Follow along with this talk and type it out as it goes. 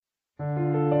Hello,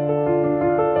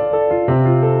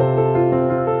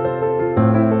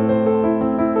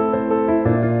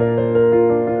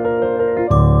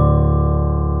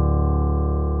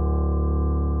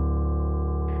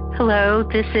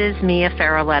 this is Mia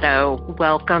Faraletto.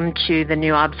 Welcome to the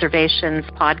New Observations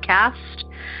podcast.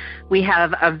 We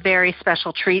have a very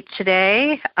special treat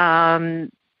today.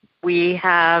 We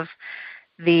have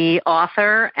the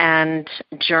author and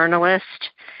journalist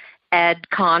Ed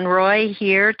Conroy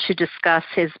here to discuss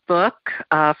his book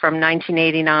from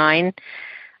 1989,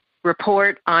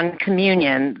 Report on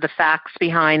Communion, The Facts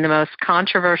Behind the Most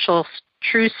Controversial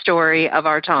True Story of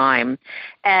Our Time.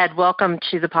 Ed, welcome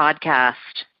to the podcast.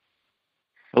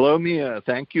 Hello, Mia.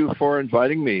 Thank you for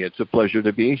inviting me. It's a pleasure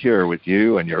to be here with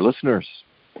you and your listeners.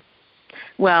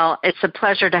 Well, it's a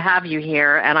pleasure to have you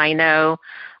here, and I know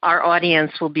our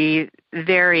audience will be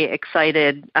very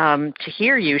excited to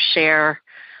hear you share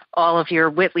all of your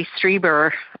Whitley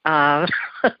Strieber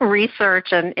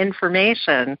research and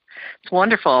information. It's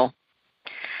wonderful.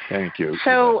 Thank you.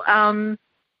 So tell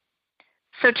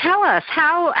us,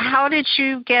 how did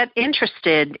you get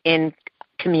interested in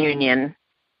communion?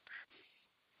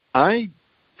 I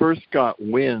first got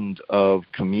wind of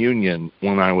communion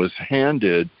when I was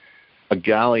handed a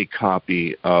galley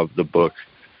copy of the book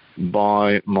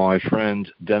by my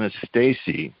friend Dennis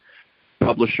Stacy,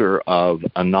 publisher of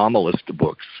Anomalist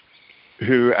Books,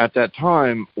 who at that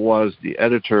time was the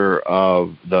editor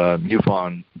of the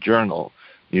MUFON Journal,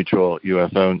 Mutual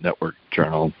UFO Network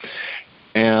Journal.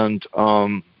 And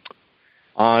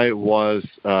I was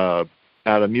at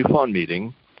a MUFON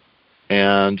meeting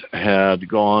and had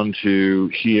gone to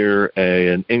hear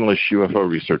an English UFO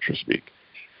researcher speak.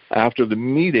 After the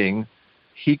meeting,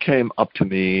 he came up to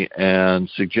me and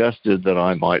suggested that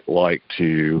I might like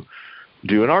to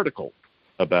do an article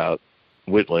about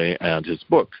Whitley and his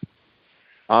book.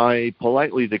 I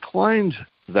politely declined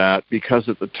that because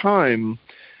at the time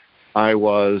I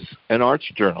was an arts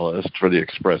journalist for the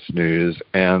Express News,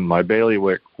 and my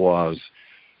bailiwick was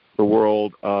the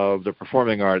world of the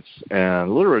performing arts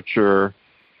and literature.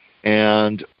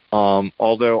 And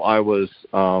although I was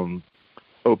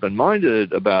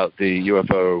open-minded about the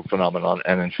UFO phenomenon,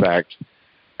 and in fact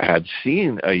had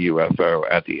seen a UFO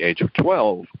at the age of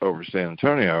 12 over San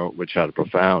Antonio, which had a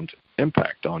profound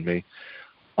impact on me,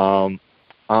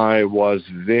 I was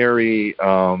very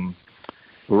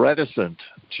reticent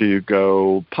to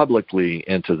go publicly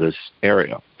into this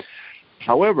area.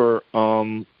 However,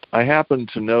 I happened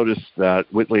to notice that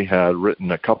Whitley had written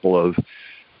a couple of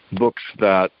books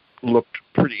that looked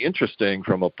pretty interesting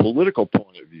from a political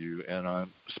point of view, and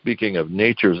I'm speaking of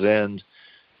Nature's End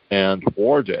and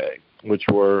War Day, which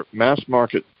were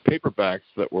mass-market paperbacks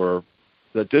that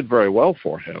did very well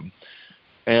for him.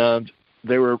 And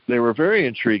they were very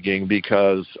intriguing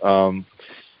because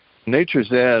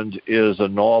Nature's End is a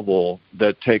novel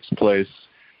that takes place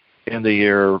in the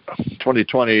year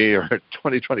 2020 or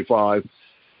 2025,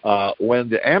 when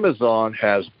the Amazon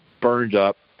has burned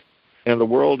up and the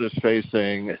world is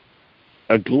facing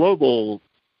a global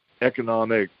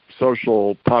economic,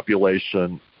 social,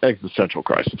 population existential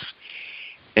crisis.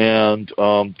 And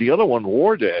the other one,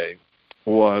 War Day,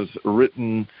 was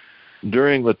written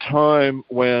during the time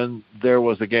when there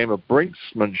was a game of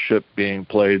brinksmanship being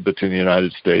played between the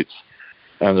United States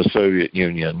and the Soviet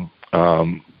Union.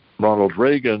 Ronald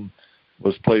Reagan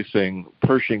was placing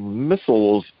Pershing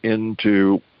missiles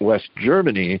into West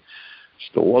Germany,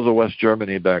 still was a West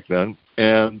Germany back then,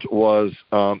 and was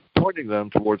pointing them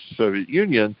towards the Soviet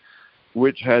Union,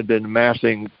 which had been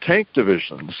massing tank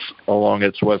divisions along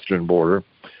its western border.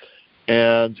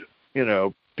 And,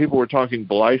 people were talking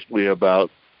blithely about,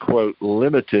 quote,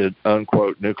 limited,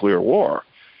 unquote, nuclear war.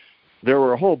 There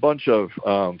were a whole bunch of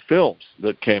films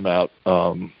that came out,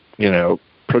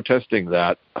 protesting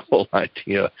that whole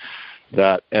idea.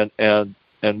 That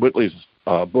and Whitley's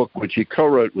book, which he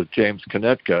co-wrote with James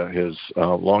Konetka, his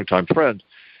longtime friend,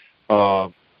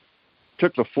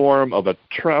 took the form of a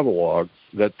travelogue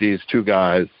that these two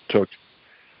guys took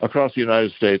across the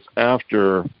United States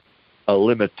after a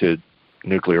limited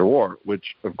nuclear war,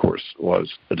 which of course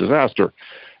was a disaster,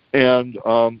 and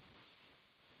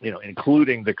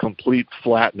including the complete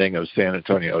flattening of San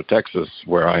Antonio, Texas,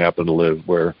 where I happen to live,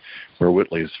 where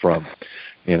Whitley's from.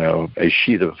 A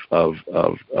sheet of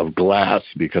glass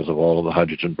because of all of the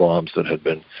hydrogen bombs that had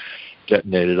been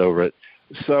detonated over it.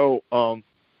 So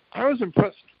I was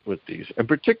impressed with these, and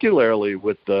particularly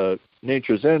with the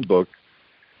Nature's End book,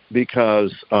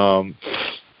 because,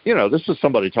 this is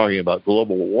somebody talking about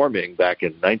global warming back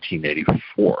in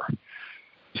 1984.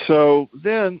 So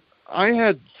then I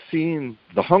had seen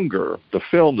The Hunger, the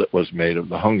film that was made of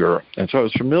The Hunger, and so I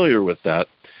was familiar with that.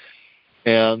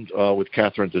 and with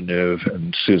Catherine Deneuve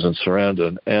and Susan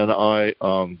Sarandon. And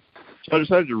so I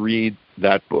decided to read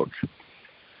that book,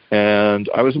 and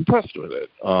I was impressed with it.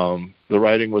 The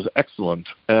writing was excellent,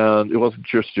 and it wasn't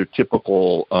just your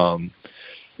typical,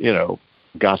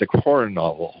 Gothic horror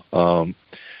novel.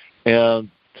 And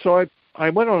so I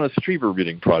went on a Strieber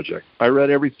reading project. I read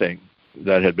everything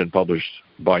that had been published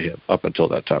by him up until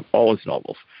that time, all his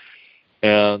novels.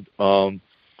 And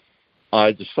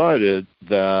I decided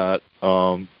that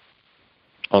on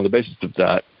the basis of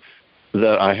that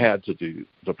I had to do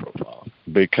the profile,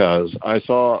 because I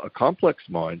saw a complex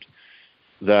mind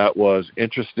that was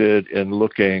interested in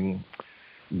looking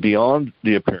beyond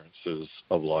the appearances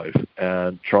of life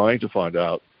and trying to find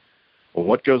out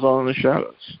what goes on in the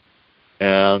shadows,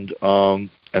 and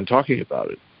talking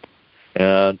about it,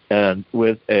 and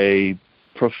with a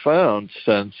profound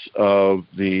sense of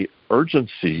the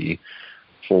urgency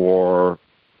for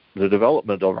the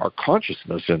development of our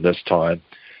consciousness in this time,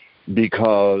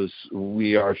 because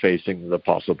we are facing the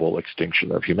possible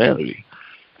extinction of humanity.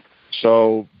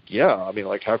 So, yeah, I mean,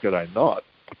 like, how could I not?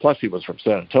 Plus, he was from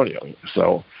San Antonio,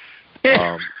 so,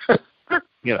 I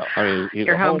mean, he's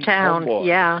your hometown, homeboy.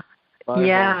 yeah. My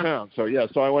hometown.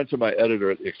 So I went to my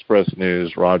editor at the Express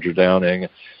News, Roger Downing,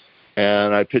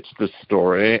 and I pitched this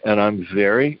story, and I'm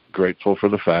very grateful for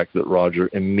the fact that Roger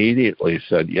immediately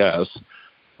said yes.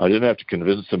 I didn't have to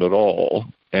convince him at all.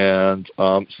 And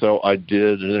so I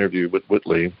did an interview with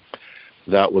Whitley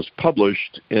that was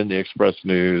published in the Express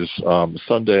News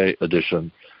Sunday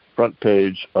edition, front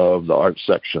page of the art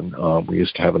section. We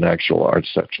used to have an actual art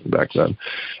section back then.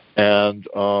 And,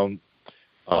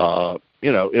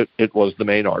 it was the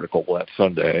main article that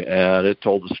Sunday, and it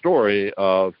told the story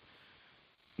of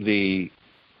the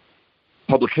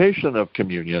publication of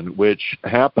Communion, which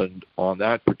happened on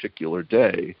that particular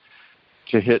day,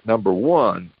 to hit number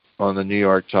one on the New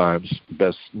York Times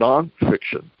best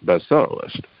nonfiction bestseller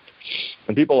list.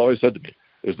 And people always said to me,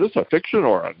 "Is this a fiction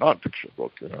or a nonfiction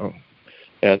book?"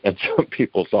 And some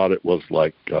people thought it was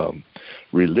like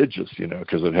religious,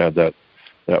 because it had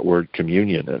that word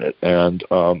communion in it. And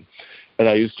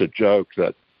I used to joke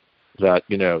that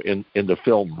in the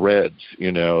film Reds,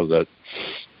 that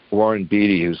Warren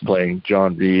Beatty, who's playing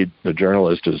John Reed, the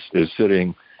journalist, is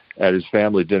sitting at his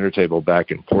family dinner table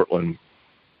back in Portland,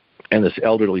 and this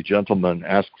elderly gentleman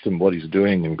asks him what he's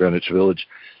doing in Greenwich Village,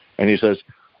 and he says,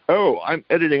 "Oh, I'm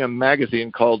editing a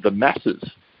magazine called The Masses."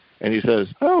 And he says,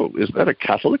 "Oh, is that a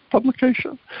Catholic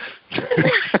publication?"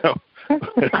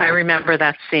 I remember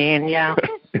that scene, yeah.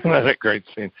 Isn't that a great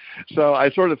scene? So I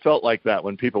sort of felt like that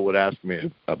when people would ask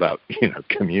me about,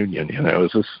 communion,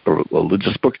 is this a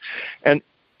religious book? And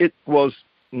it was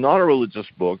not a religious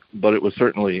book, but it was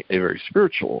certainly a very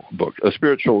spiritual book, a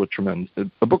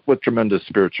book with tremendous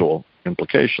spiritual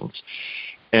implications.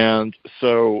 And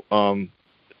so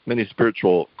many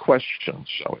spiritual questions,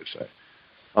 shall we say.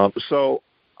 So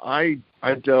I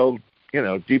delved,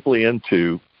 deeply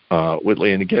into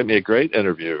Whitley, and he gave me a great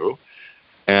interview.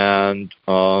 And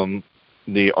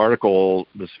the article,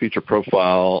 this feature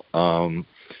profile,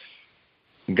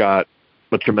 got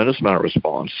a tremendous amount of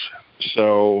response.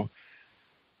 So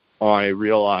I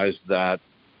realized that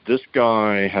this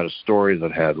guy had a story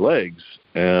that had legs,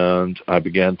 and I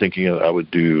began thinking that I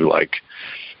would do like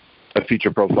a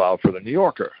feature profile for the New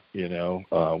Yorker,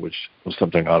 which was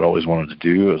something I'd always wanted to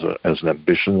do as an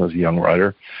ambition as a young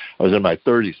writer. I was in my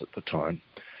 30s at the time.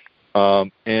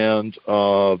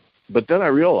 But then I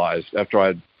realized, after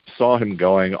I saw him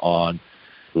going on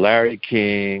Larry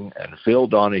King and Phil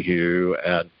Donahue,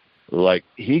 and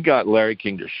he got Larry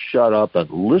King to shut up and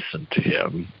listen to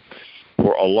him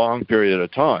for a long period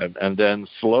of time, and then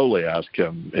slowly ask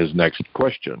him his next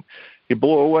question. He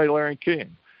blew away Larry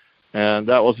King, and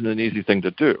that wasn't an easy thing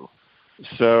to do.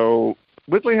 So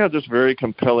Whitley had this very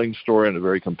compelling story and a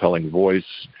very compelling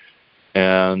voice,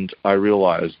 and I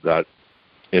realized that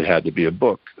it had to be a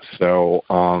book. So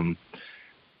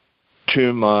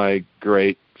to my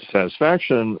great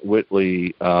satisfaction,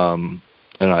 Whitley and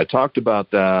I talked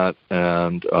about that,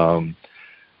 and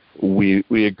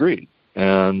we agreed.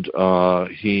 And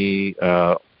he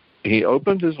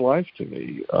opened his life to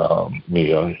me,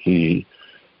 Mia. He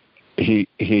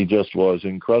just was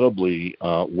incredibly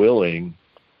willing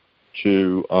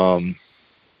to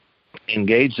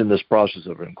engage in this process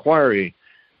of inquiry,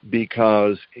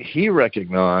 because he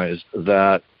recognized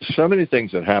that so many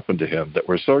things had happened to him that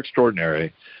were so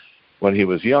extraordinary when he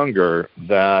was younger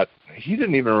that he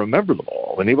didn't even remember them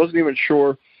all, and he wasn't even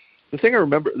sure. The thing I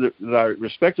remember that I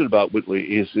respected about Whitley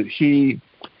is that he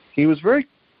was very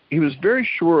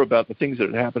sure about the things that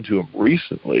had happened to him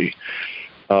recently,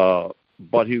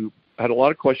 but he had a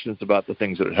lot of questions about the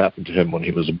ththings that had happened to him when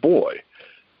he was a boy,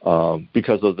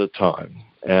 because of the time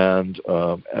and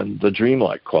the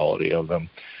dreamlike quality of them.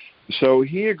 So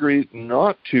he agreed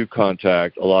not to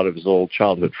contact a lot of his old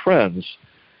childhood friends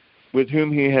with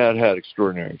whom he had had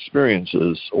extraordinary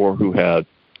experiences, or who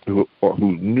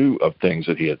knew of things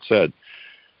that he had said,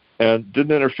 and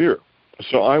didn't interfere.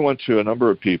 So I went to a number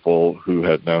of people who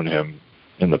had known him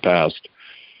in the past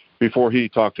before he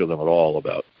talked to them at all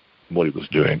about what he was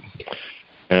doing,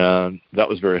 and that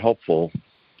was very helpful.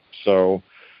 So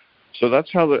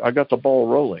that's how I got the ball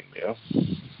rolling. Yeah.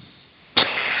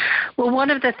 Well,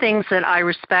 one of the things that I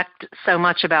respect so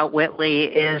much about Whitley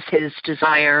is his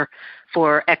desire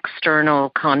for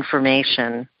external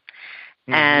confirmation.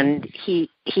 Mm-hmm. And he,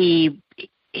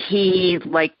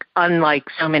 like, unlike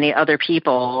so many other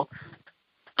people,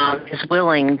 is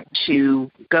willing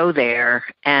to go there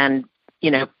and,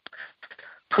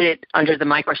 put it under the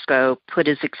microscope, put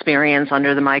his experience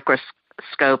under the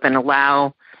microscope, and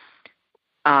allow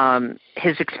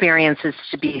his experiences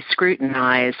to be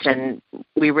scrutinized. And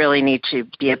we really need to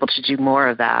be able to do more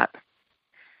of that.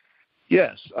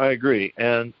 Yes, I agree.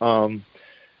 And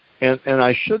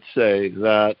I should say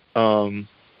that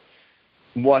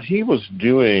what he was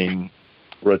doing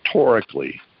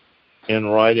rhetorically in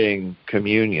writing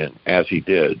Communion, as he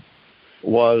did,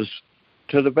 was,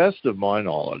 to the best of my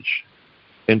knowledge,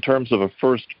 in terms of a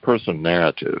first-person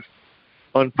narrative,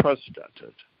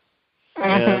 unprecedented.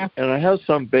 Mm-hmm. And I have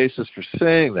some basis for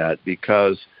saying that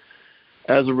because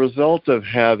as a result of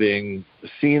having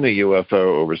seen a UFO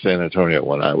over San Antonio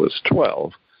when I was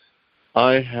 12,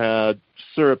 I had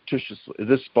surreptitiously,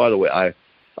 by the way,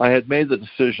 I had made the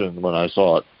decision when I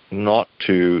saw it not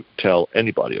to tell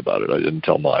anybody about it. I didn't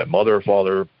tell my mother,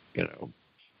 father,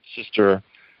 sister,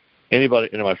 anybody,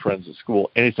 any of my friends at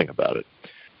school, anything about it,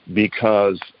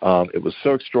 because it was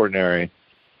so extraordinary.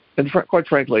 And quite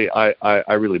frankly,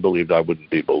 I really believed I wouldn't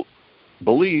be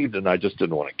believed, and I just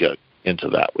didn't want to get into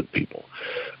that with people.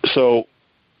 So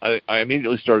I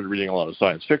immediately started reading a lot of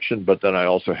science fiction, but then I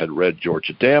also had read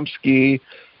George Adamski,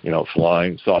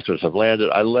 Flying Saucers Have Landed.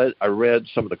 I read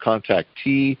some of the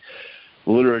contactee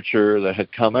literature that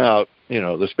had come out,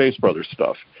 the Space Brothers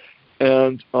stuff.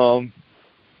 And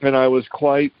I was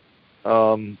quite,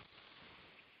 I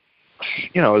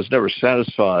was never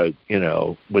satisfied,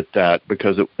 with that,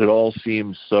 because it all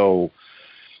seemed so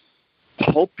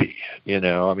pulpy,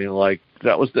 like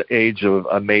that was the age of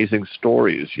amazing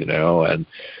stories, and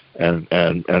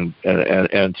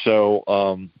so,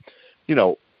 I'm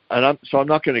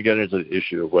not going to get into the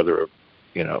issue of whether,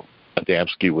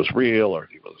 Adamski was real or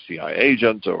he was a CIA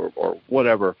agent or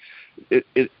whatever.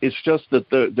 It's just that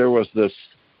there was this,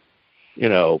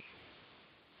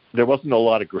 there wasn't a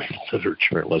lot of great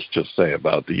literature, let's just say,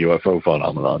 about the UFO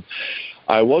phenomenon.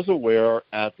 I was aware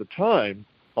at the time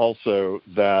also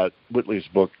that Whitley's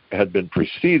book had been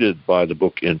preceded by the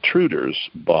book Intruders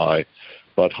by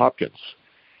Bud Hopkins.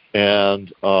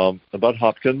 And Bud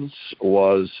Hopkins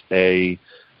was a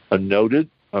noted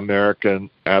American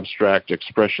abstract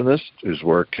expressionist whose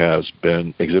work has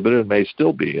been exhibited and may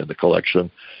still be in the collection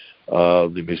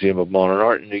of the Museum of Modern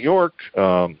Art in New York.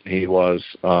 He was,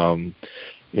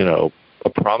 a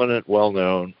prominent,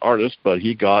 well-known artist, but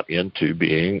he got into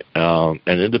being an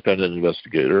independent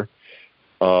investigator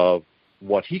of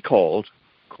what he called,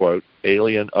 quote,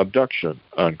 alien abduction,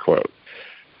 unquote.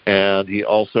 And he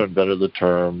also invented the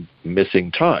term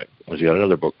missing time. He had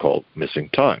another book called Missing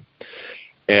Time.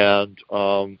 And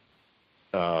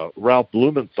Ralph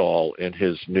Blumenthal, in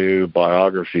his new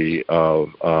biography of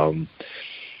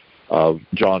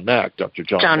John Mack, Dr.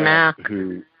 John Mack,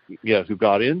 who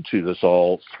got into this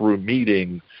all through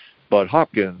meeting Bud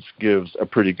Hopkins, gives a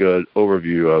pretty good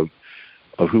overview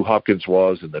of who Hopkins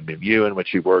was and the milieu in which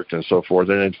he worked and so forth.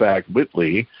 And in fact,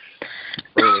 Whitley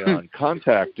early on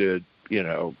contacted,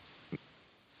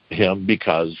 him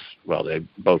because, well, they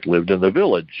both lived in the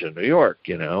Village in New York,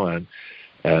 and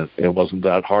it wasn't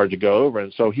that hard to go over.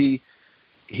 And so he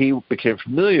became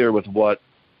familiar with what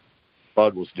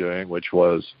Bud was doing, which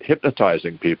was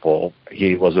hypnotizing people.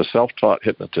 He was a self-taught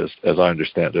hypnotist, as I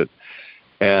understand it.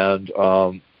 And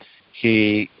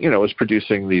he, was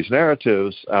producing these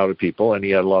narratives out of people, and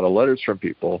he had a lot of letters from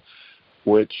people,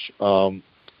 which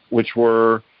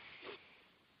were,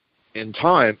 in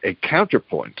time, a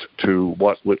counterpoint to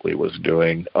what Whitley was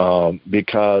doing,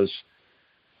 because,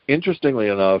 interestingly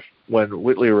enough, when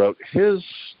Whitley wrote his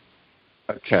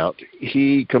account,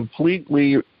 he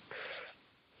completely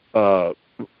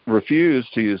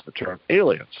refused to use the term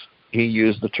aliens. He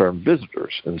used the term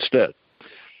visitors instead.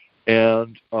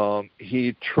 And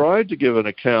he tried to give an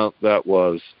account that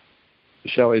was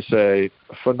shall we say,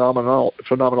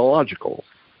 phenomenological.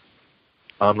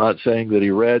 I'm not saying that he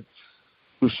read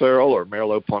Husserl or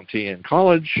Merleau-Ponty in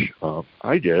college.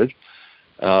 I did.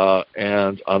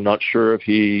 And I'm not sure if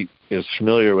he is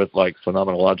familiar with like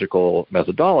phenomenological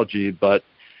methodology, but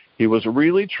he was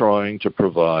really trying to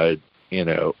provide,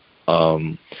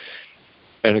 an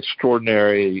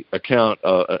extraordinary account,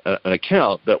 an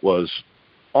account that was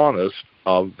honest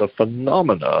of the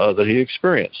phenomena that he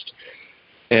experienced,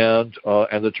 and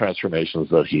the transformations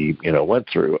that he, went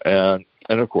through. And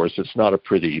of course, it's not a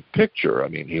pretty picture. I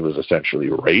mean, he was essentially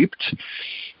raped.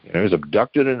 He was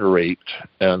abducted and raped,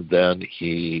 and then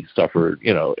he suffered,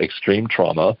 extreme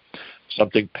trauma.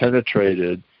 Something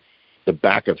penetrated the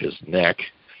back of his neck,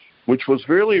 which was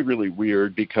really, really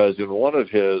weird because in one of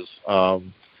his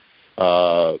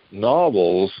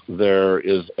novels, there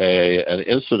is an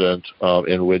incident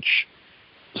in which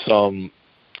some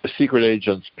secret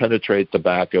agents penetrate the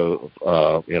back of,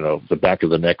 the back of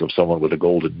the neck of someone with a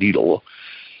golden needle.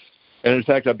 And in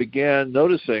fact, I began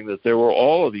noticing that there were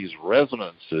all of these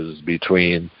resonances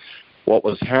between what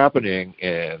was happening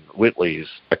in Whitley's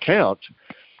account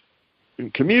in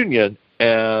Communion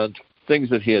and things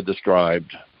that he had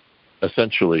described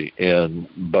essentially in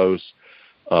both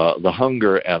The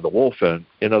Hunger and The Wolfen.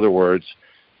 In other words,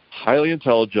 highly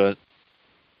intelligent,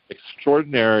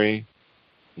 extraordinary,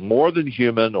 more than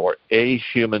human or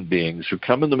a-human beings who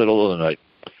come in the middle of the night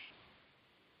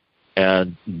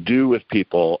and do with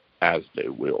people as they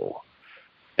will.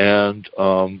 And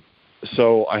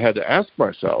so I had to ask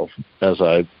myself, as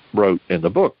I wrote in the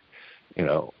book,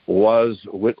 was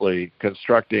Whitley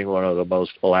constructing one of the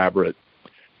most elaborate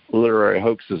literary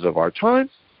hoaxes of our time?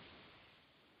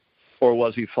 Or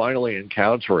was he finally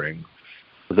encountering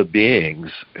the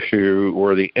beings who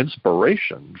were the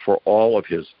inspiration for all of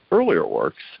his earlier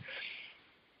works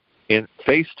in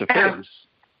face-to-face,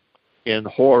 in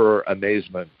horror,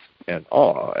 amazement, and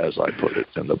awe, as I put it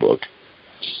in the book?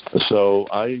 So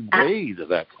I weighed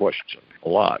that question a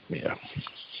lot, Mia.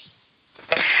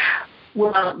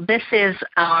 Well, this is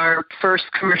our first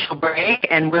commercial break,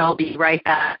 and we'll be right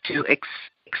back to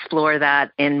explore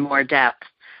that in more depth.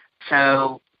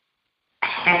 So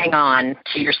hang on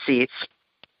to your seats.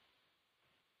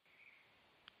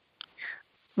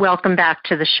 Welcome back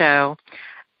to the show.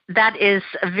 That is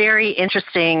a very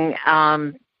interesting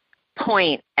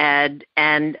point, Ed,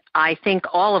 and I think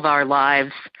all of our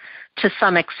lives, to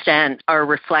some extent, are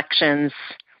reflections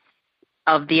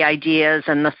of the ideas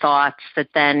and the thoughts that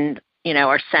then,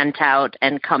 are sent out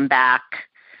and come back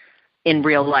in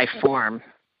real life form.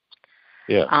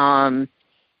 Yeah.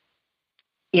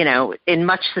 In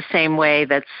much the same way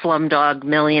that Slumdog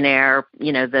Millionaire,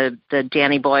 the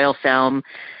Danny Boyle film,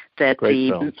 that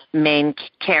Great the film. main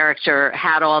character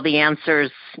had all the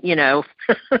answers, to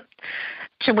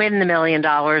win the $1 million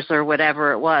or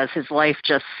whatever it was. His life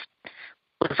just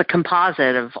was a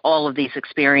composite of all of these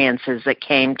experiences that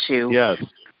came to. Yes.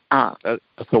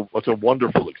 That's a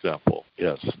wonderful example.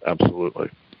 Yes, absolutely.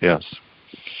 Yes.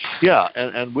 Yeah,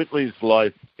 and Whitley's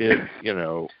life,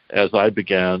 as I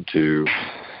began to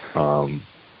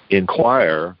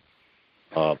inquire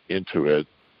into it,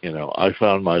 I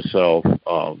found myself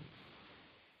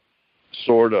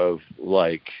sort of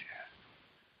like,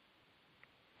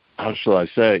 how shall I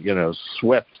say,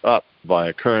 swept up by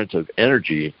a current of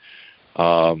energy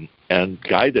and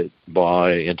guided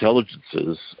by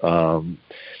intelligences,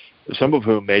 some of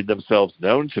whom made themselves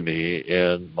known to me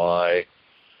in my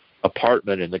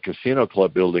apartment in the Casino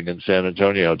Club building in San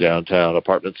Antonio, downtown,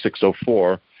 apartment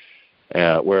 604,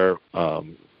 where,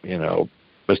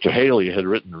 Mr. Haley had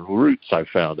written Roots, I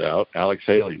found out. Alex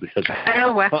Haley had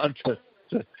gone to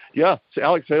yeah, so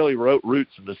Alex Haley wrote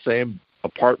Roots in the same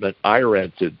apartment I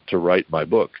rented to write my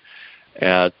book.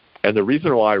 And the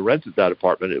reason why I rented that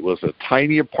apartment, it was a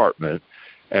tiny apartment,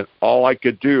 and all I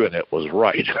could do in it was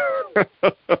write.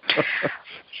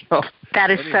 So, that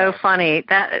is so funny.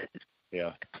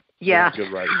 Yeah.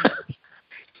 Good writing.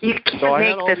 You can't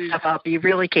make this stuff up. You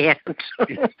really can't.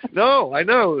 No, I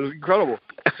know. It was incredible.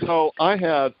 So I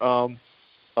had,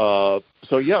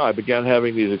 I began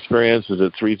having these experiences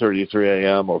at 3:33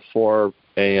 a.m. or 4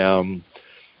 a.m.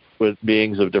 with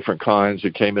beings of different kinds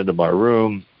who came into my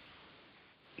room,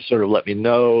 sort of let me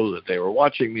know that they were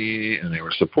watching me and they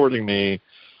were supporting me.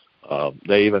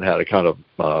 They even had a kind of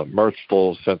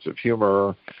mirthful sense of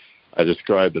humor. I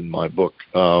described in my book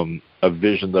a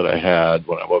vision that I had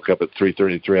when I woke up at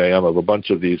 3:33 a.m. of a bunch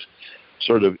of these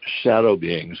sort of shadow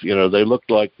beings. They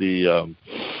looked like the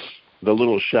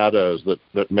little shadows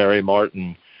that Mary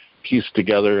Martin pieced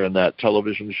together in that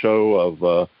television show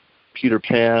of Peter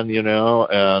Pan,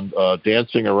 and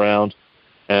dancing around.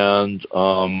 And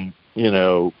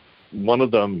one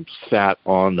of them sat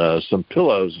on some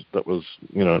pillows that was,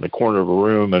 in the corner of a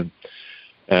room and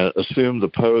assumed the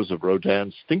pose of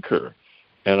Rodin's thinker.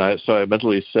 And so I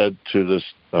mentally said to this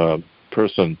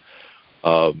person,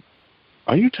 are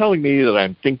you telling me that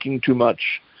I'm thinking too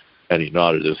much? And he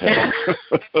nodded his head.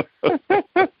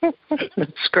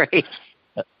 That's great.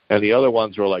 And the other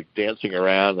ones were like dancing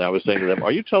around. And I was saying to them,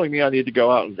 are you telling me I need to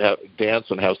go out and dance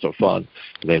and have some fun?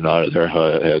 And they nodded their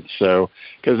heads. So,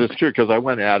 because it's true, because I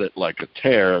went at it like a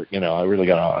tear. I really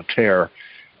got on a tear.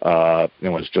 It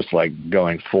was just like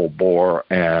going full bore.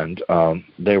 And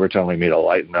they were telling me to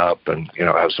lighten up and,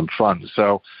 have some fun.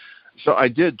 So I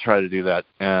did try to do that.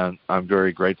 And I'm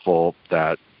very grateful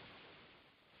that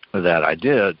I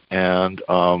did. And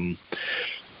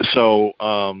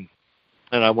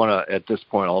and I want to, at this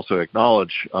point, also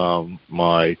acknowledge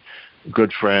my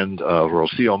good friend,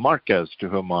 Rocio Marquez, to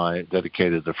whom I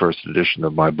dedicated the first edition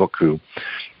of my book, who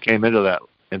came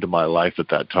into my life at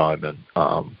that time. And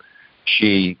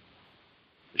she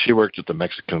worked at the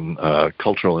Mexican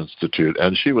Cultural Institute,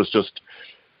 and she was just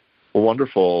a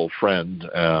wonderful friend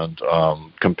and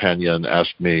companion,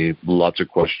 asked me lots of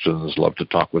questions, loved to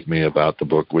talk with me about the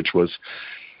book, which was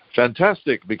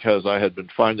fantastic because I had been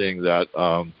finding that,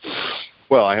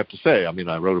 I have to say, I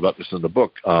wrote about this in the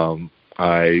book.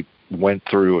 I went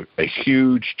through a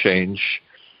huge change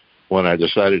when I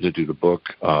decided to do the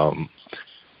book.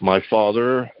 My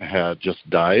father had just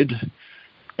died,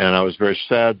 and I was very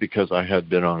sad because I had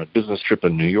been on a business trip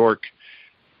in New York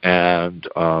and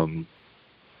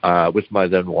with my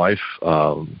then wife,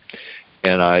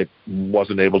 and I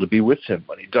wasn't able to be with him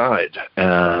when he died.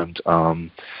 And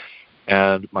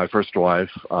my first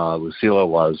wife, Lucila,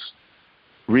 was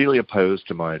really opposed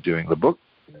to my doing the book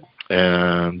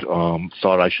and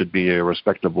thought I should be a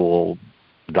respectable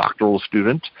doctoral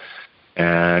student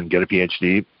and get a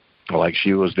PhD like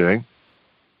she was doing.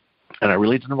 And I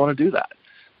really didn't want to do that.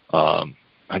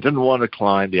 I didn't want to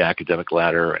climb the academic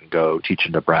ladder and go teach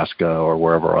in Nebraska or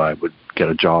wherever I would get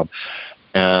a job.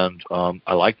 And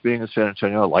I liked being in San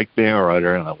Antonio. I liked being a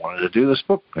writer, and I wanted to do this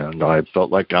book. And I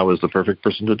felt like I was the perfect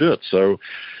person to do it. So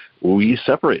we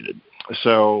separated.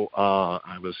 So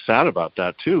I was sad about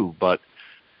that too. But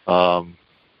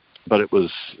it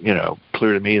was,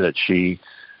 clear to me that she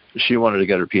wanted to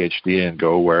get her PhD and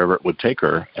go wherever it would take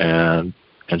her, and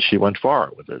she went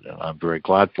far with it. And I'm very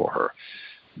glad for her.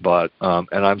 But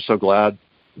and I'm so glad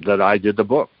that I did the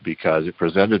book because it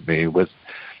presented me with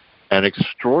an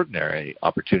extraordinary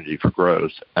opportunity for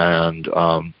growth, and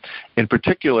in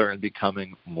particular in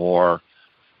becoming more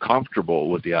comfortable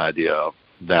with the idea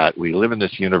that we live in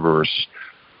this universe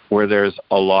where there's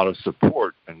a lot of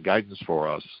support and guidance for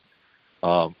us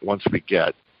once we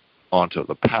get onto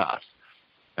the path.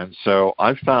 And so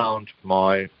I found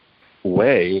my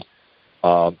way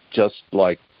just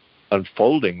like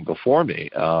unfolding before me.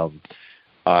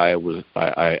 I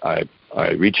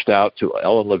reached out to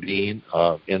Ellen Levine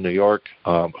in New York,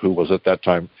 who was at that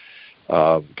time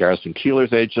Garrison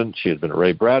Keillor's agent. She had been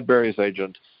Ray Bradbury's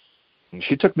agent, and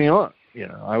she took me on.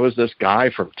 I was this guy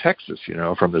from Texas,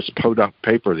 from this podunk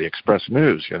paper, the Express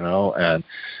News, and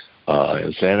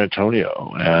in San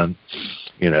Antonio. And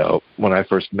when I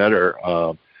first met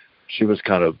her, she was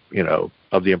kind of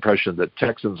the impression that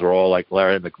Texans were all like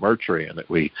Larry McMurtry, and that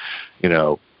we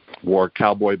wore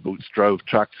cowboy boots, drove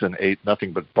trucks, and ate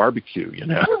nothing but barbecue,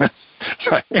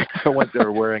 So I went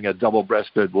there wearing a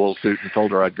double-breasted wool suit and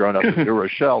told her I'd grown up in New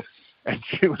Rochelle, and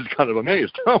she was kind of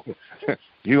amazed. Oh,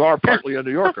 you are partly a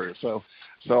New Yorker. So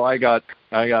I got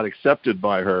accepted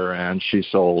by her, and she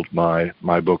sold my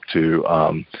book to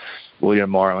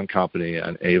William Morrow and Company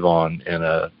and Avon in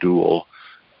a dual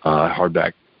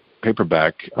hardback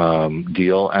paperback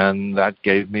deal, and that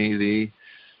gave me the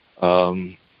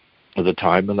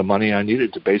time and the money I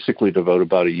needed to basically devote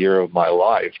about a year of my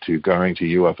life to going to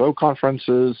UFO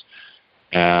conferences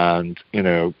and,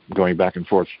 going back and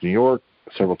forth to New York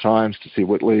several times to see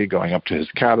Whitley, going up to his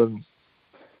cabin,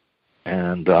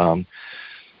 and, and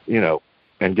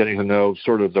getting to know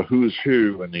sort of the who's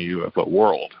who in the UFO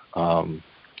world.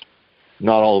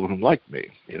 Not all of them liked me,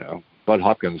 Bud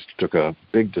Hopkins took a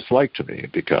big dislike to me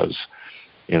because,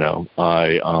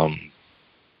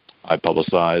 I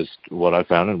publicized what I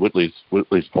found in Whitley's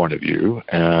point of view,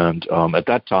 and at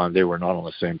that time they were not on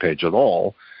the same page at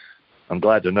all. I'm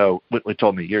glad to know Whitley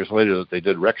told me years later that they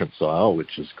did reconcile,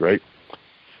 which is great.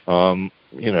 You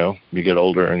get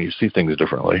older and you see things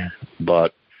differently,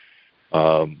 but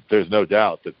there's no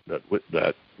doubt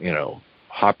that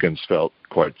Hopkins felt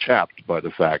quite chapped by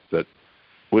the fact that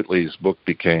Whitley's book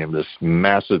became this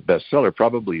massive bestseller,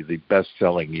 probably the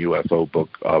best-selling UFO book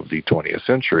of the 20th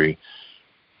century.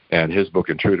 and his book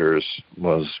Intruders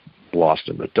was lost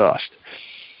in the dust.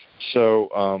 So,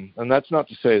 and that's not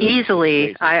to say that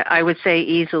easily, I would say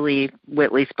easily,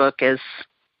 Whitley's book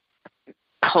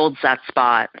holds that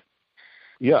spot.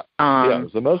 Yeah, yeah, it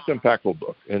was the most impactful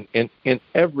book in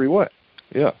every way.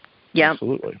 Yeah, yeah,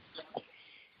 absolutely.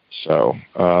 So,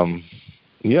 and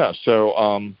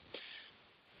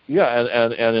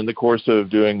in the course of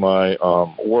doing my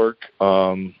work,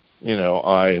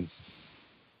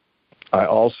 I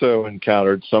also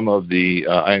encountered some of the,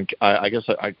 I guess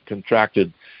I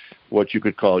contracted what you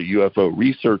could call UFO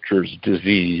researcher's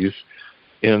disease,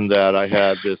 in that I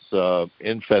had this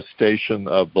infestation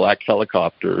of black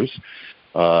helicopters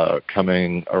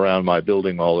coming around my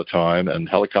building all the time, and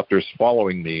helicopters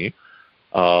following me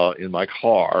in my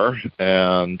car,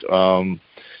 and,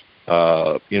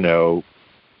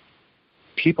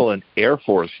 people in Air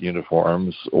Force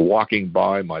uniforms walking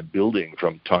by my building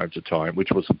from time to time,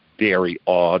 which was very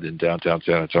odd in downtown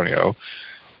San Antonio.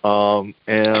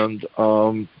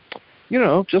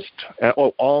 Just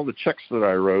all the checks that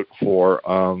I wrote for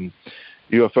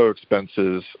UFO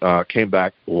expenses came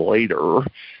back later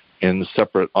in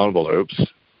separate envelopes,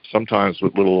 sometimes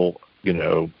with little,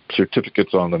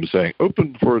 certificates on them saying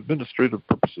open for administrative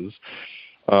purposes.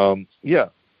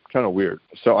 Kind of weird.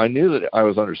 So I knew that I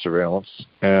was under surveillance,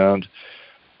 and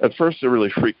at first it really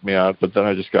freaked me out, but then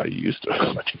I just got used to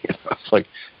it. It's like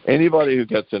anybody who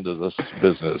gets into this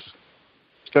business,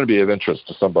 it's going to be of interest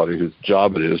to somebody whose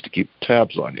job it is to keep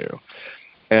tabs on you.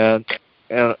 And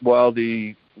while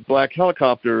the black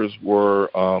helicopters were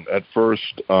at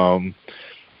first, kind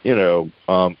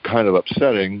of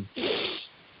upsetting,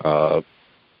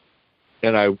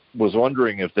 and I was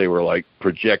wondering if they were like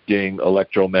projecting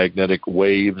electromagnetic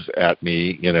waves at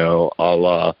me, a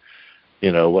la,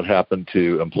 what happened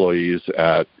to employees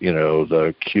at,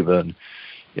 the Cuban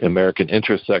American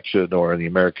intersection or in the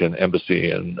American embassy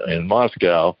in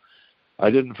Moscow. I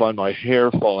didn't find my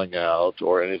hair falling out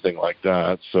or anything like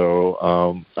that.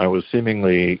 So I was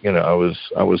seemingly, I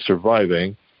was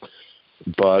surviving.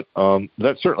 But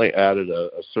that certainly added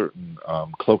a certain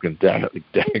cloak and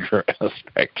dagger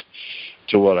aspect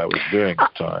to what I was doing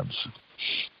at times.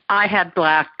 I had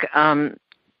black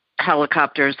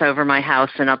helicopters over my house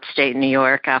in upstate New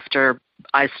York after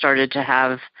I started to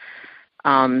have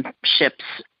ships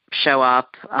show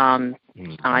up.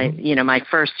 My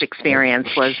first experience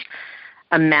was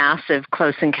a massive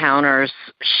close encounters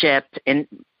ship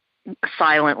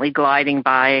silently gliding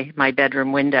by my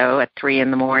bedroom window at 3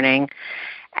 a.m. And wonderful.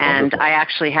 I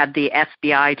actually had the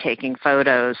FBI taking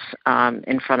photos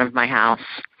in front of my house.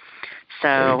 So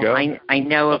I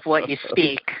know of what you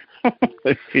speak.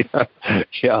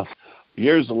 Yeah.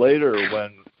 Years later,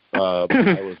 when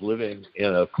I was living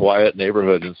in a quiet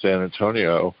neighborhood in San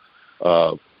Antonio,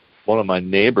 one of my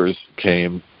neighbors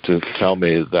came to tell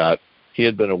me that he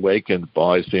had been awakened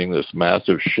by seeing this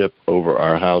massive ship over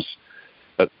our house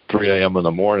at 3 a.m. in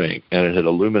the morning, and it had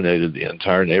illuminated the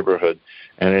entire neighborhood.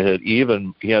 And he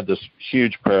had this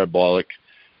huge parabolic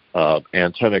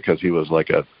antenna, because he was like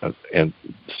a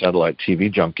satellite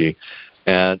TV junkie,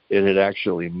 and it had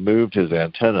actually moved his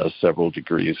antenna several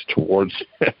degrees towards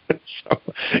it.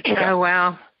 Oh,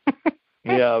 wow.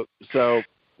 Yeah, so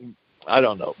I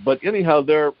don't know. But anyhow,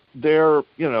 there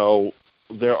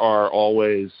are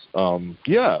always,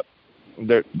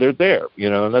 they're there,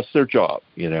 and that's their job,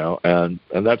 and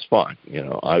that's fine.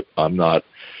 I'm not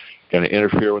going to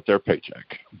interfere with their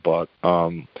paycheck, but,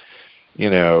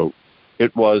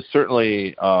 it was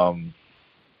certainly an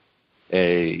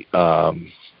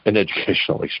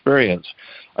educational experience.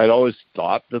 I'd always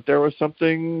thought that there was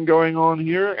something going on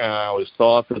here, and I always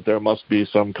thought that there must be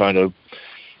some kind of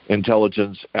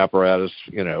intelligence apparatus,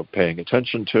 paying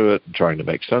attention to it and trying to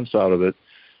make sense out of it.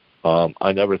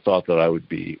 I never thought that I would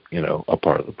be, a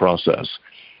part of the process.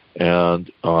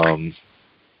 And,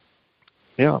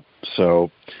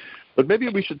 but maybe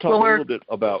we should talk a little bit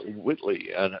about Whitley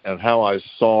and how I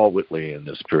saw Whitley in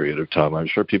this period of time. I'm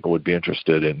sure people would be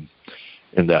interested in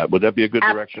that. Would that be a good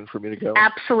direction for me to go?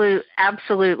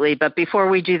 Absolutely. But before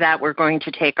we do that, we're going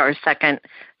to take our second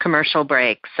commercial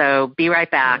break. So be right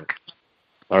back.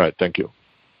 All right. Thank you.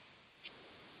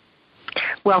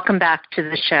 Welcome back to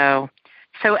the show.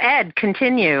 So, Ed,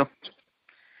 continue.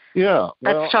 Yeah.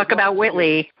 Let's talk about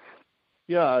Whitley.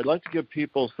 I'd like to give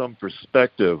people some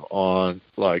perspective on,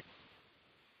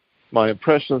 my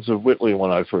impressions of Whitley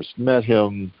when I first met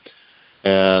him,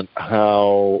 and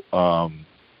how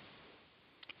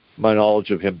my knowledge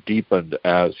of him deepened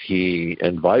as he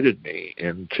invited me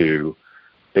into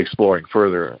exploring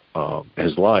further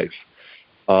his life.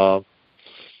 So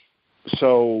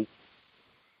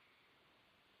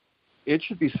it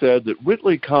should be said that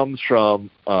Whitley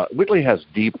Whitley has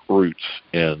deep roots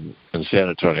in San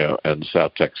Antonio and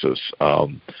South Texas.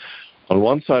 On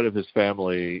one side of his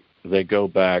family, they go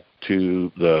back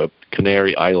to the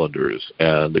Canary Islanders,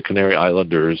 and the Canary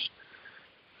Islanders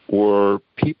were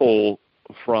people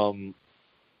from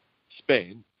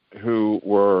Spain who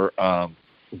were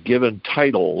given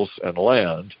titles and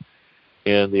land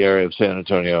in the area of San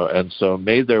Antonio, and so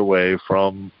made their way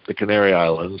from the Canary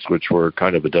Islands, which were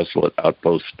kind of a desolate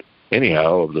outpost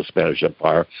anyhow of the Spanish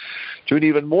Empire, to an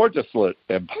even more desolate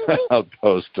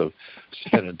outpost of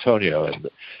San Antonio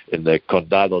in the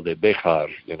Condado de Béjar,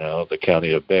 the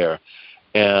county of Bexar.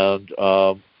 And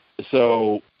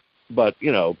but,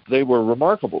 they were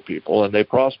remarkable people, and they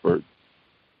prospered.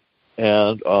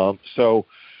 And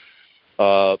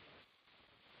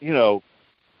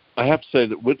I have to say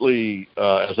that Whitley,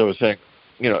 as I was saying,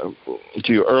 to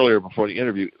you earlier before the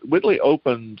interview, Whitley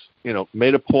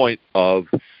made a point of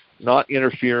not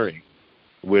interfering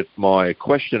with my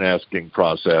question-asking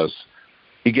process.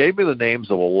 He gave me the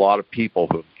names of a lot of people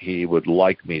who he would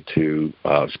like me to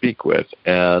speak with,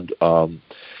 and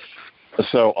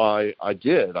so I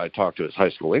did. I talked to his high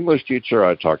school English teacher.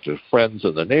 I talked to friends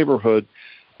in the neighborhood.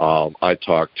 I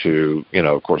talked to,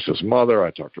 of course, his mother.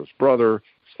 I talked to his brother.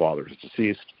 His father is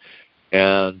deceased.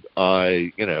 And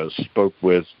I, spoke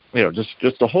with,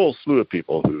 just a whole slew of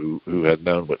people who had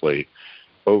known Whitley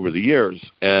over the years.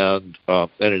 And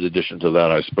in addition to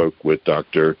that, I spoke with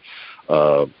Dr.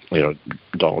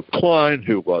 Donald Klein,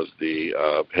 who was the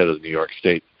head of the New York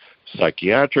State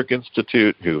Psychiatric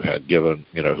Institute, who had given,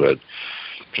 who had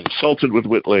consulted with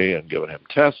Whitley and given him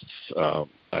tests.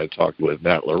 I talked with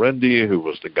Matt Lorendi, who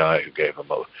was the guy who gave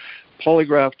him a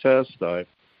polygraph test.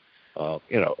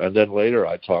 And then later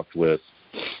I talked with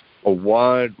a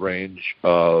wide range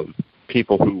of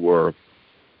people who were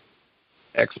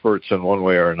experts in one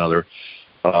way or another,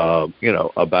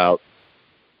 about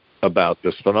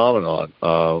this phenomenon,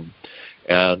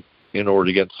 and in order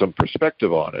to get some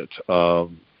perspective on it,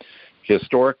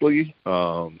 historically,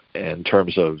 in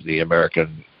terms of the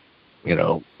American,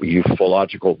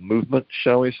 ufological movement,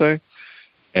 shall we say,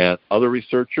 and other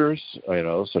researchers,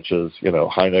 such as,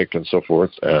 Hynek and so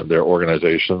forth, and their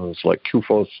organizations like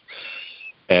CUFOS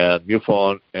and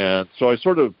MUFON. And so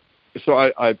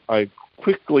I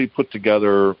quickly put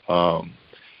together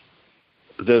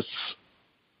this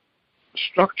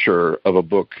structure of a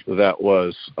book that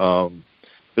was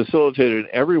facilitated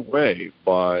in every way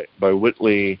by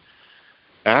Whitley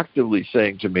actively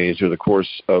saying to me through the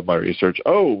course of my research,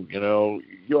 you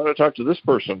ought to talk to this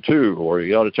person too, or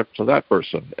you ought to talk to that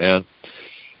person. And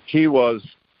he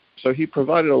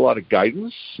provided a lot of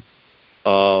guidance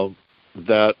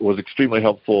that was extremely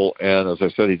helpful. And as I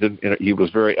said, he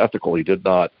was very ethical. He did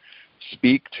not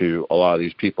speak to a lot of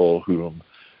these people who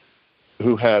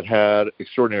had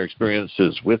extraordinary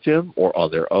experiences with him or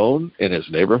on their own in his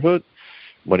neighborhood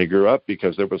when he grew up,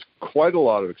 because there was quite a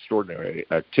lot of extraordinary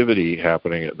activity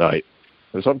happening at night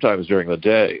and sometimes during the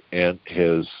day in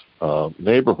his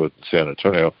neighborhood in San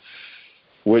Antonio,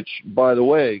 which, by the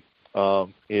way,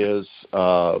 is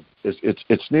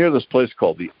near this place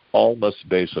called the Olmos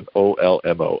Basin,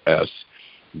 Olmos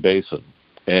Basin,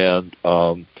 and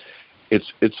it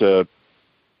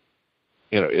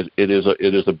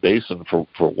is a basin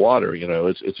for water.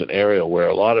 It's an area where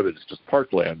a lot of it is just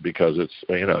parkland because it's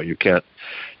you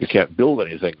can't build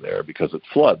anything there because it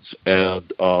floods,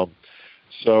 and but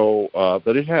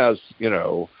it has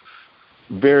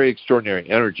very extraordinary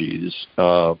energies,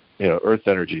 earth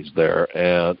energies there,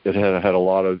 and it had a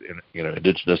lot of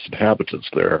indigenous inhabitants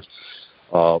there.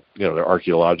 There are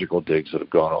archaeological digs that have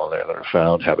gone on there that have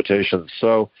found habitations.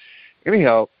 So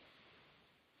anyhow,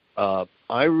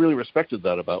 I really respected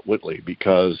that about Whitley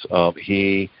because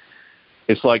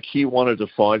it's like he wanted to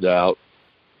find out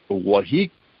what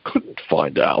he couldn't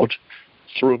find out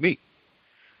through me.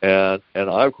 And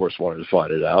I, of course, wanted to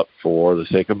find it out for the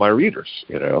sake of my readers,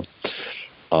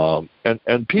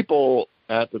 And people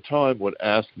at the time would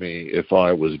ask me if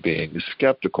I was being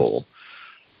skeptical.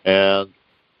 And,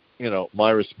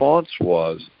 my response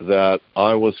was that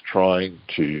I was trying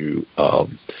to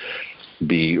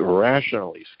be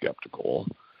rationally skeptical.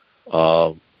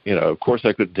 Of course,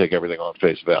 I couldn't take everything on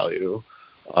face value.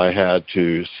 I had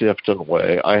to sift and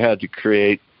weigh. I had to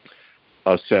create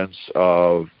a sense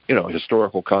of,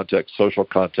 historical context, social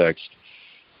context,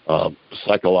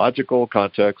 psychological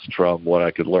context from what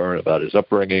I could learn about his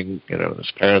upbringing,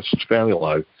 his parents, his family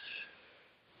life.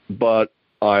 But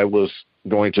I was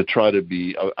going to try to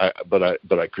be, but I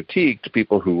critiqued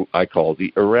people who I call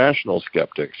the irrational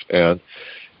skeptics. And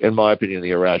in my opinion,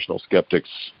 the irrational skeptics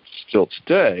still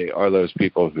today are those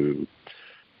people who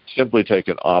simply take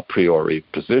an a priori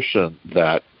position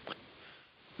that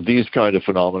these kind of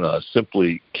phenomena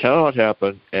simply cannot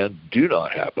happen and do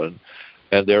not happen,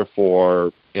 and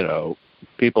therefore,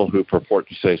 people who purport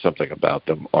to say something about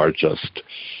them are just,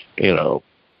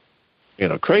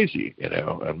 crazy,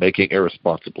 and making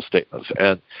irresponsible statements.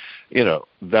 And,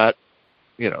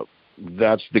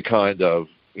 that's the kind of,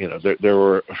 there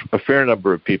were a fair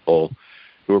number of people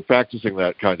who were practicing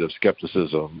that kind of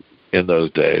skepticism in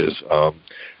those days.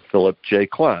 Philip J.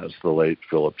 Klass, the late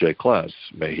Philip J. Klass,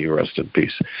 may he rest in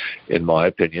peace, in my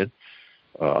opinion.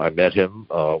 I met him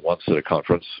once at a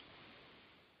conference.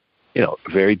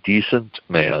 Very decent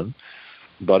man,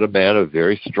 but a man of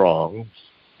very strong,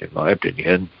 in my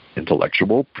opinion,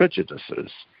 intellectual prejudices.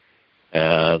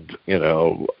 And,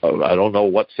 I don't know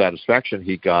what satisfaction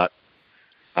he got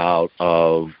out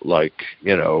of,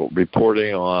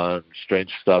 reporting on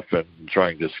strange stuff and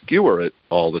trying to skewer it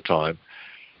all the time.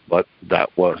 But that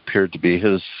appeared to be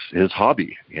his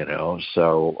hobby,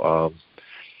 So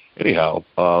anyhow,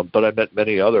 but I met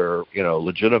many other,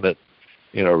 legitimate,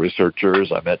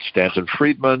 researchers. I met Stanton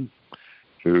Friedman,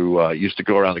 who used to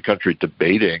go around the country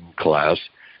debating Klass,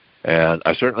 and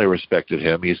I certainly respected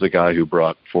him. He's the guy who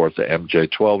brought forth the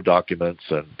MJ-12 documents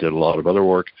and did a lot of other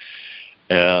work,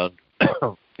 and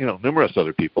numerous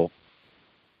other people.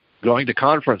 Going to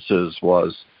conferences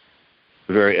was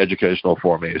very educational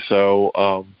for me. So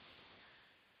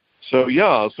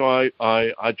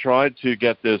I tried to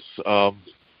get this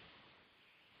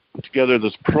together,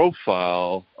 this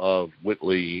profile of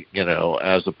Whitley,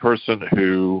 as a person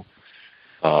who,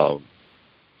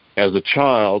 as a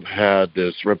child, had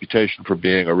this reputation for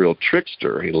being a real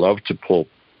trickster. He loved to pull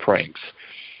pranks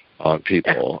on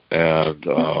people, and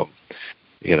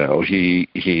he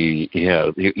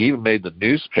even made the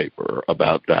newspaper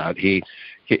about that.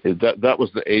 That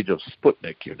was the age of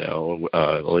Sputnik, in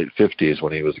the late 50s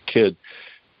when he was a kid.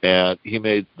 And he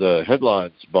made the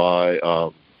headlines by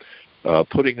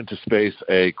putting into space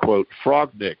a, quote,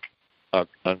 frognik,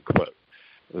 unquote.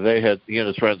 He and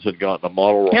his friends had gotten a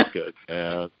model rocket,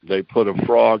 and they put a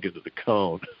frog into the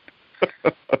cone.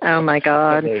 Oh, my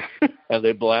God. and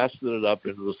they blasted it up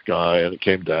into the sky, and it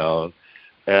came down.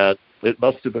 And it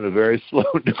must have been a very slow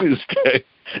news day,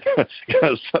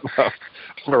 because somehow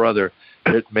or other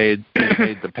it made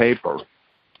the paper.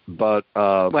 But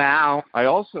wow. I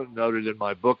also noted in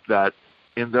my book that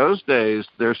in those days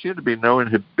there seemed to be no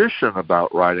inhibition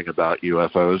about writing about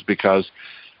UFOs, because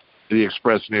the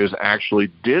Express News actually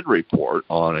did report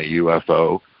on a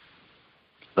UFO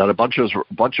that a bunch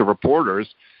of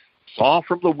reporters saw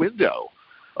from the window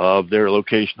of their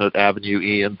location at Avenue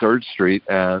E and 3rd Street,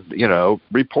 and,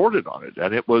 reported on it.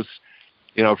 And it was,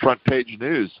 front page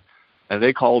news, and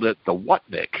they called it the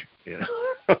Whatnik,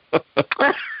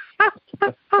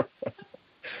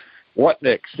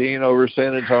 Whatnik, seen over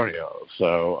San Antonio.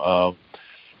 So,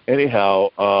 anyhow,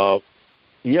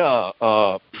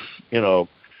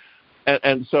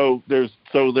 and so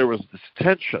there was this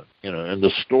tension, in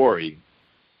the story,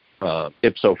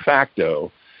 ipso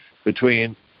facto,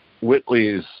 between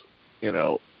Whitley's,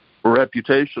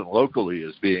 reputation locally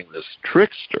as being this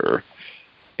trickster,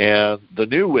 and the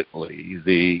new Whitley,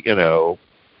 the,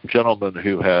 gentleman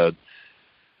who had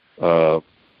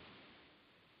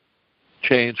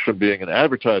changed from being an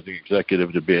advertising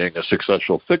executive to being a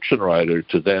successful fiction writer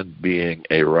to then being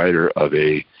a writer of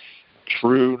a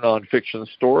true nonfiction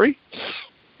story.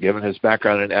 Given his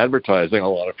background in advertising, a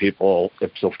lot of people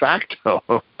ipso facto,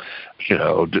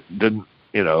 didn't,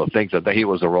 think that he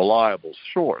was a reliable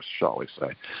source, shall we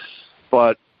say.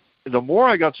 But the more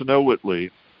I got to know Whitley,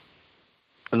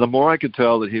 and the more I could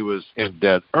tell that he was in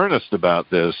dead earnest about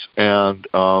this, and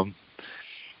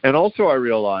also I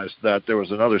realized that there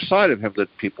was another side of him that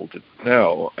people didn't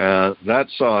know, and that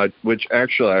side, which I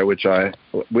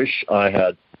wish I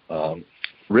had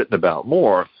written about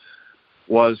more,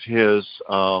 was his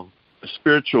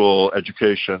spiritual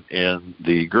education in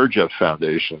the Gurdjieff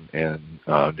Foundation in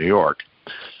New York.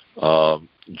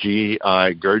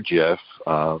 G.I. Gurdjieff,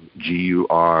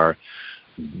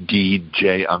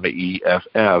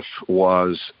 Gurdjeff,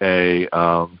 was a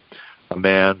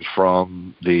man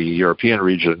from the European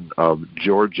region of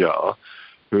Georgia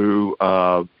who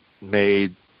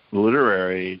made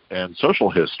literary and social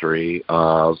history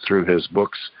through his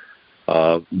books,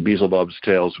 Beelzebub's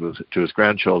Tales to his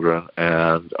grandchildren,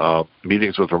 and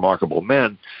Meetings with Remarkable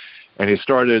Men. And he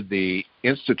started the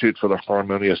Institute for the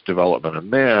Harmonious Development of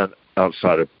Man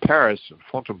outside of Paris in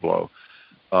Fontainebleau,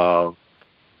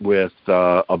 with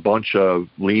a bunch of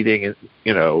leading,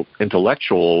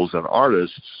 intellectuals and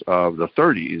artists of the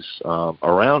 30s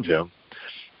around him,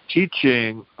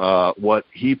 teaching what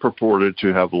he purported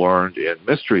to have learned in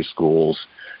mystery schools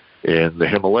in the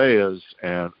Himalayas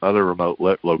and other remote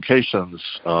locations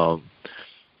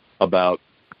about,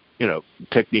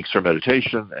 techniques for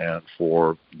meditation and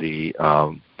for the,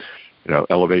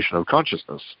 elevation of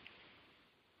consciousness.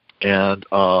 And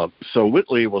so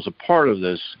Whitley was a part of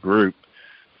this group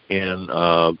in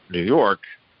New York,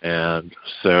 and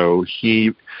so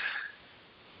he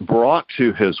brought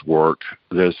to his work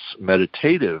this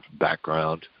meditative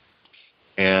background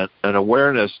and an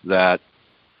awareness that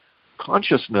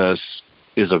consciousness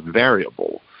is a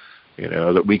variable,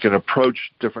 that we can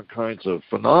approach different kinds of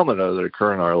phenomena that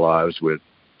occur in our lives with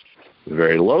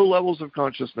very low levels of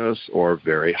consciousness or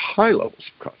very high levels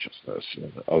of consciousness,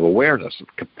 of awareness, of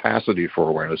capacity for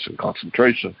awareness and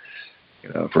concentration,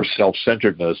 for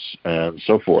self-centeredness and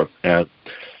so forth. And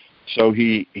so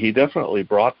he definitely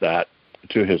brought that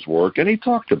to his work, and he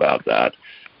talked about that.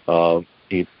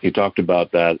 He talked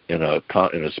about that in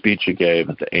a speech he gave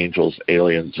at the Angels,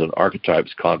 Aliens, and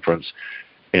Archetypes conference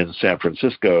in San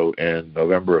Francisco in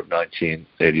November of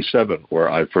 1987, where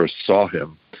I first saw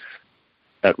him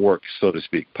at work, so to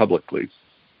speak, publicly.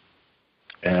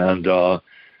 And,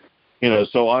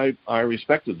 so I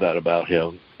respected that about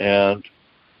him. And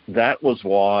that was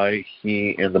why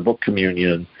he, in the book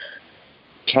Communion,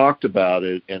 talked about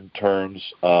it in terms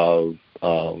of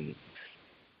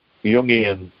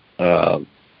Jungian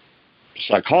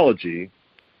psychology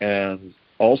and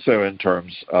also in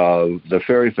terms of the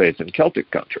fairy faith in Celtic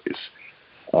countries.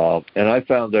 And I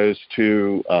found those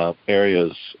two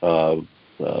areas of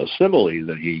simile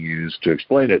that he used to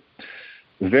explain it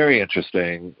very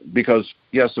interesting because,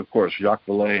 yes, of course, Jacques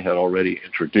Vallée had already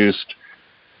introduced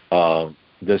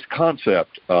this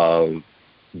concept of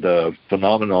the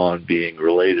phenomenon being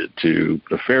related to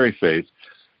the fairy faith,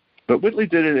 but Whitley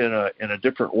did it in a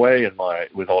different way.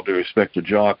 With all due respect to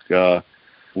Jacques,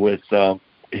 with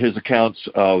his accounts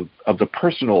of the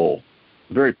personal,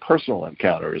 very personal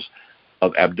encounters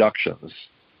of abductions,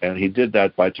 and he did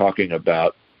that by talking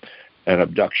about an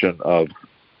abduction of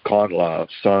Conroy,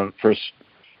 first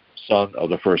son of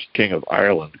the first king of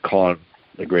Ireland, Con,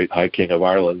 the great high king of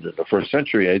Ireland in the 1st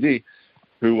century A.D.,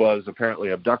 who was apparently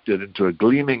abducted into a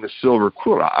gleaming silver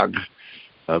curragh.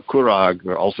 Curragh,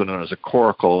 also known as a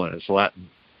coracle, and its Latin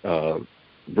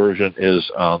version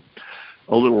is a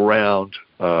little round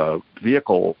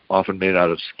vehicle, often made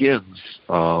out of skins,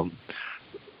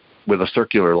 with a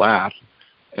circular lat,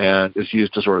 and is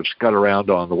used to sort of scud around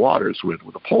on the waters with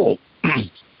a pole.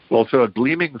 Well, so a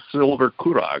gleaming silver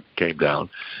curragh came down,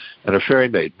 and a fairy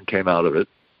maiden came out of it,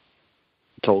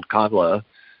 told Conla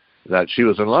that she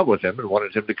was in love with him and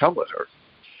wanted him to come with her.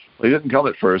 Well, he didn't come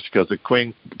at first because the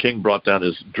king brought down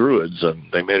his druids, and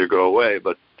they made her go away,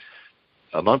 but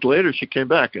a month later she came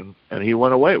back, and he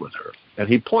went away with her. And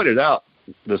he pointed out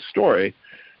this story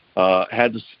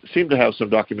seemed to have some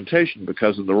documentation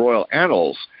because in the royal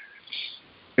annals,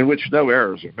 in which no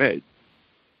errors are made,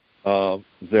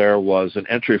 there was an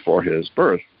entry for his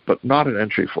birth, but not an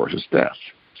entry for his death.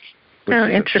 Oh,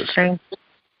 interesting.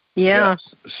 Yeah. Yes.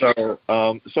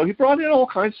 So he brought in all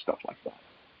kinds of stuff like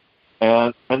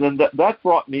that, and then that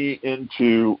brought me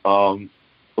into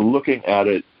looking at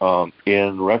it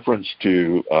in reference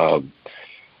to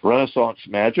Renaissance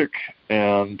magic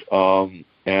and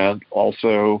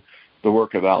also the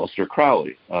work of Aleister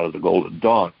Crowley out of the Golden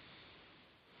Dawn.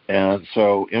 And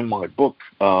so in my book,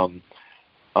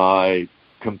 I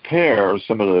compare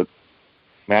some of the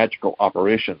magical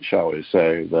operations, shall we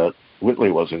say, that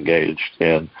Whitley was engaged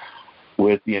in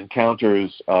with the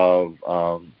encounters of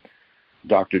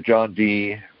Dr. John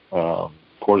Dee,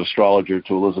 court astrologer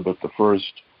to Elizabeth I,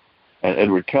 and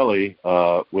Edward Kelly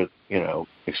with,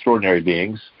 extraordinary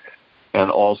beings,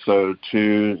 and also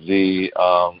to the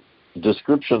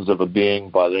descriptions of a being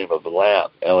by the name of the Lamb,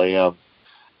 Lam,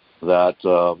 that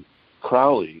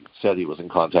Crowley said he was in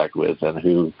contact with and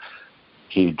who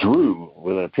he drew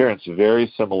with an appearance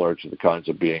very similar to the kinds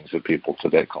of beings that people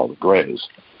today call the Greys.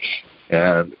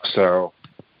 And so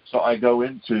I go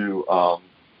into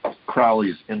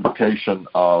Crowley's invocation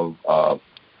of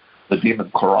the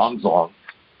demon Choronzon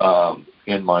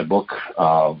in my book,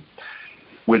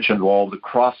 which involved the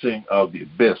crossing of the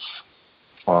abyss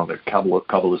on the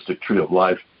Kabbalistic tree of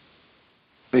life,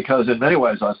 because in many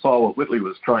ways I saw what Whitley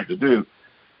was trying to do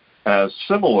as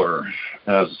similar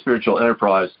as a spiritual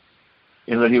enterprise,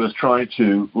 in that he was trying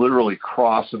to literally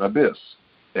cross an abyss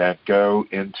and go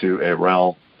into a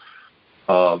realm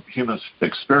of human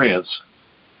experience,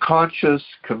 conscious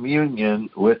communion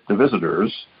with the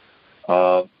visitors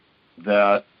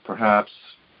that perhaps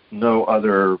no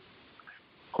other,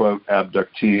 quote,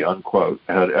 abductee, unquote,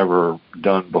 had ever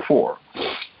done before.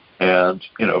 And,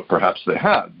 perhaps they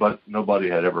had, but nobody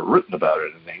had ever written about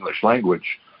it in the English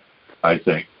language, I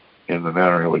think, in the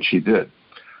manner in which he did.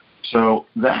 So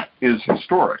that is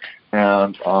historic,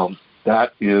 and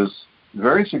that is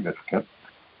very significant.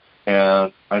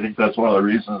 And I think that's one of the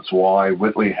reasons why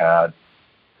Whitley had,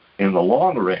 in the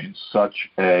long range,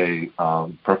 such a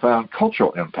profound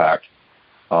cultural impact.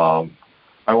 I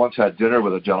once had dinner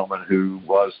with a gentleman who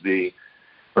was the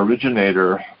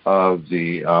originator of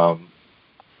the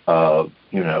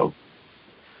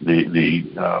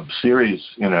series,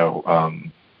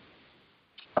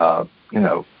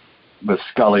 with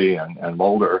Scully and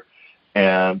Mulder,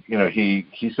 and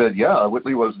he said, yeah,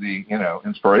 Whitley was the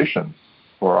inspiration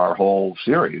for our whole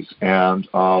series, and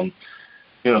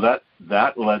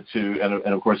that led to, and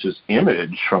of course his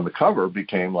image from the cover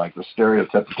became like the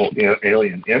stereotypical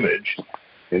alien image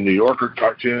in New Yorker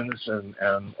cartoons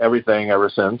and everything ever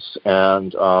since,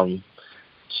 and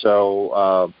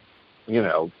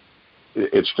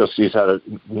it's just he's had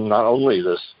not only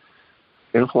this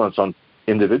influence on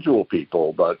individual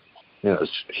people, but this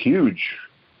huge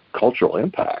cultural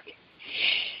impact.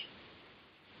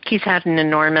 He's had an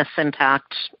enormous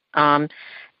impact, and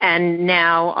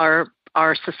now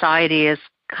our society is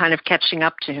kind of catching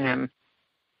up to him.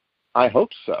 I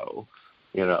hope so.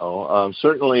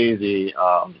 Certainly the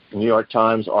New York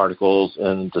Times articles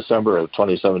in December of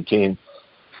 2017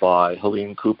 by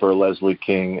Helene Cooper, Leslie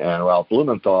King, and Ralph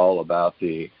Blumenthal about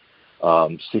the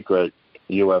secret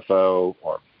UFO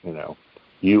or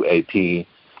UAP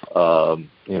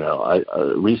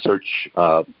research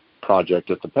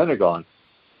project at the Pentagon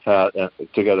had,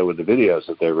 together with the videos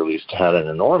that they released, had an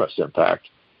enormous impact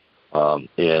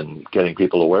in getting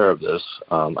people aware of this.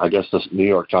 I guess the New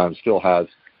York Times still has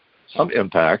some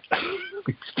impact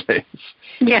these days.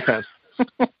 Yeah.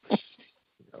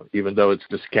 Even though it's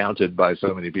discounted by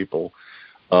so many people,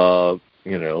 for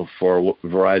a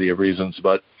variety of reasons.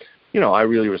 But, I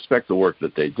really respect the work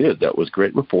that they did. That was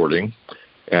great reporting.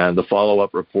 And the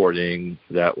follow-up reporting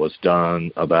that was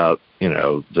done about,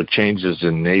 the changes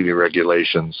in Navy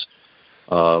regulations,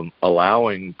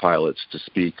 allowing pilots to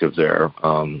speak of their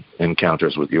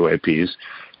encounters with UAPs,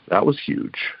 that was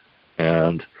huge.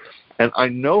 And I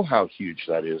know how huge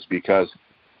that is because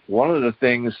one of the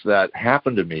things that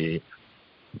happened to me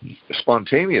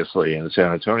spontaneously in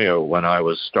San Antonio when I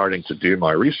was starting to do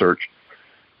my research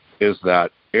is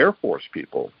that Air Force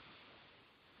people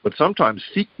would sometimes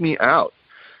seek me out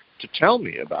to tell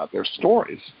me about their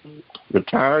stories.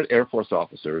 Retired Air Force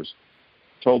officers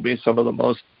told me some of the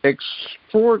most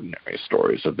extraordinary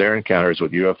stories of their encounters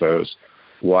with UFOs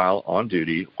while on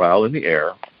duty, while in the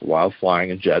air, while flying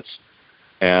in jets.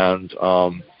 And,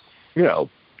 and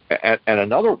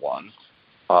another one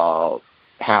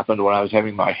happened when I was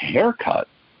having my hair cut.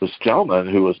 This gentleman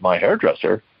who was my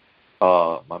hairdresser,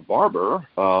 my barber,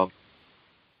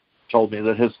 told me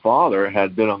that his father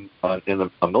had been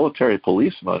a military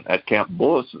policeman at Camp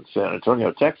Bullis in San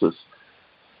Antonio, Texas,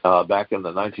 back in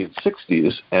the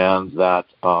 1960s, and that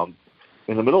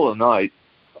in the middle of the night,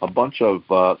 a bunch of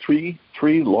three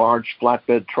large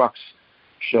flatbed trucks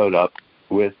showed up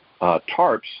with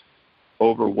tarps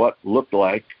over what looked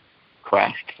like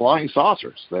crashed flying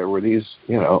saucers. There were these,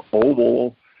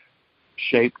 oval-shaped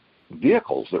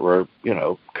vehicles that were,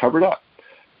 covered up,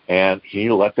 and he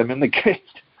let them in the gate.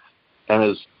 And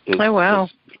his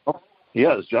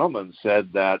gentleman said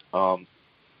that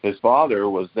his father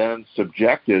was then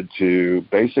subjected to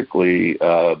basically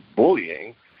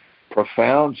bullying,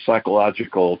 profound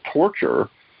psychological torture,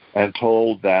 and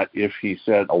told that if he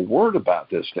said a word about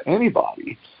this to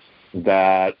anybody,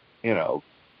 that,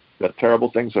 that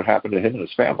terrible things would happen to him and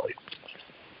his family.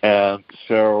 And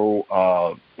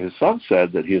so his son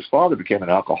said that his father became an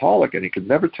alcoholic and he could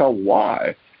never tell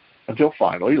why until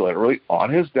finally, literally, on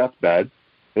his deathbed,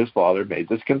 his father made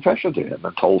this confession to him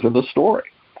and told him the story,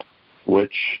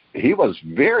 which he was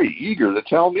very eager to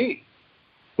tell me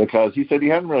because he said he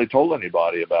hadn't really told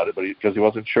anybody about it because he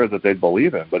wasn't sure that they'd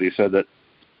believe him. But he said that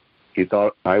he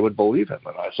thought I would believe him.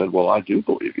 And I said, well, I do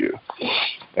believe you.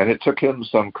 And it took him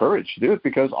some courage to do it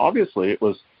because obviously it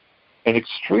was an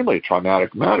extremely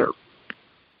traumatic matter.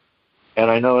 And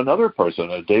I know another person,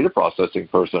 a data processing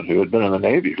person who had been in the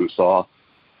Navy who saw,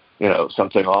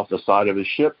 something off the side of his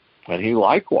ship, and he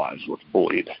likewise was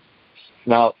bullied.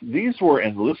 Now, these were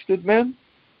enlisted men.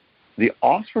 The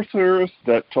officers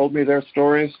that told me their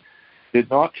stories did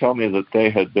not tell me that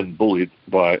they had been bullied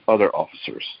by other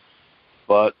officers.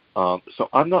 But so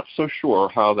I'm not so sure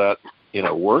how that,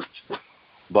 worked.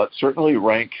 But certainly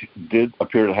rank did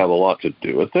appear to have a lot to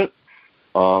do with it.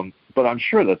 But I'm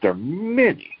sure that there are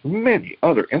many, many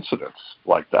other incidents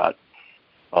like that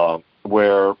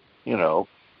where,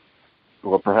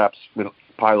 or perhaps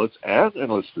pilots and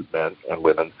enlisted men and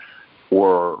women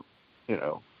were,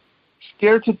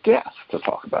 scared to death to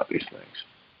talk about these things.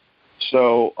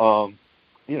 So,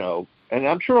 and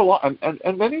I'm sure a lot,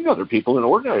 and many other people in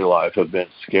ordinary life have been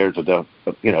scared to death,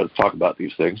 to talk about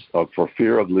these things for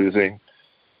fear of losing,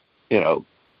 the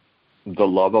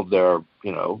love of their,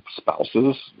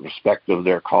 spouses, respect of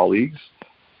their colleagues.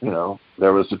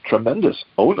 There was a tremendous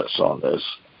onus on this.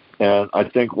 And I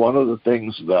think one of the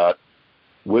things that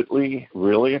Whitley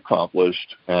really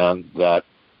accomplished, and that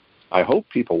I hope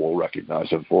people will recognize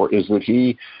him for, is that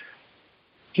he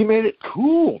made it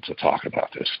cool to talk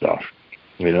about this stuff.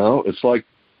 It's like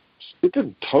it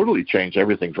didn't totally change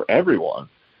everything for everyone,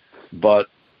 but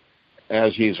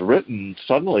as he's written,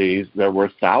 suddenly there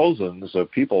were thousands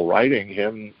of people writing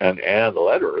him and Anne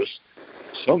letters,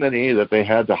 so many that they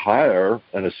had to hire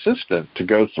an assistant to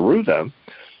go through them.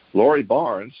 Lori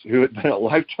Barnes, who had been a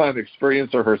lifetime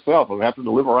experiencer herself and happened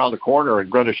to live around the corner in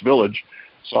Greenwich Village,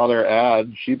 saw their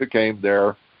ad. She became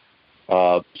their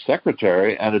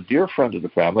secretary and a dear friend of the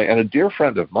family and a dear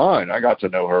friend of mine. I got to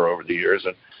know her over the years.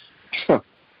 And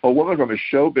a woman from a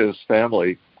showbiz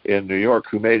family in New York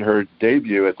who made her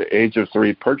debut at the age of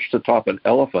 3, perched atop an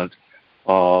elephant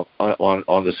on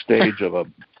the stage of a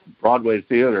Broadway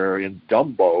theater in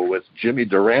Dumbo with Jimmy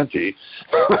Durante.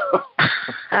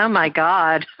 Oh, my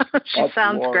God. She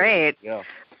sounds great. Yeah.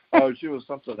 Oh, she was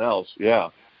something else. Yeah.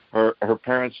 Her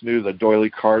parents knew the doily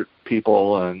cart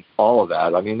people and all of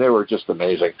that. I mean, they were just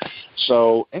amazing.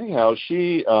 So anyhow,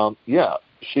 she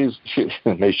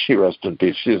may she rest in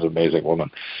peace. She's an amazing woman.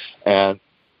 And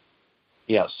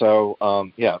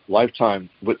lifetime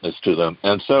witness to them.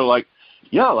 And so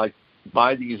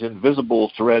by these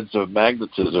invisible threads of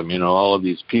magnetism, all of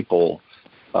these people,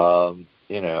 came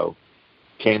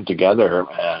together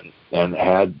and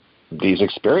had these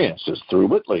experiences through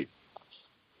Whitley.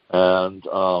 And,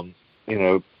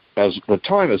 as the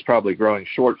time is probably growing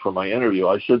short for my interview,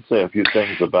 I should say a few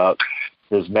things about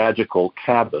his magical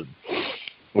cabin.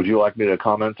 Would you like me to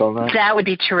comment on that? That would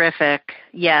be terrific.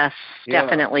 Yes,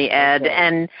 definitely, Ed.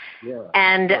 Okay.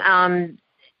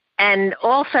 And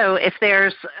also, if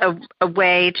there's a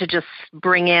way to just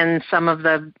bring in some of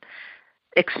the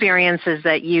experiences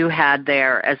that you had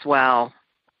there as well.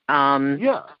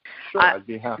 Sure, I'd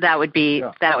be happy. That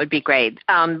would be great.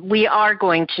 We are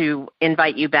going to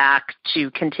invite you back to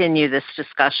continue this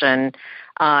discussion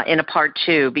in a part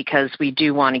 2, because we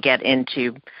do want to get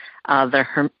into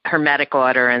the Hermetic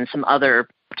Order and some other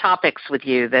topics with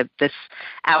you. That this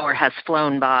hour has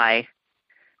flown by.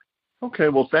 Okay,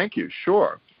 well, thank you.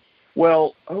 Sure.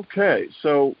 Well, okay,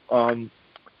 so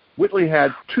Whitley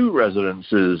had 2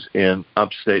 residences in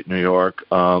upstate New York.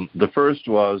 The first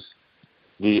was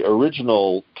the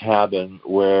original cabin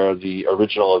where the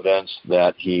original events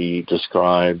that he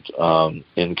described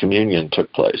in Communion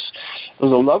took place. It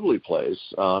was a lovely place,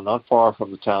 not far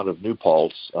from the town of New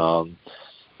Paltz, the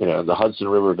Hudson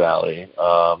River Valley,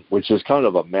 which is kind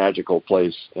of a magical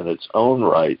place in its own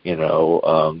right,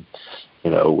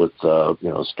 with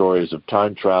stories of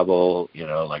time travel,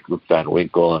 like Rip Van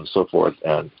Winkle and so forth,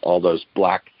 and all those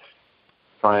black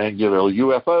triangular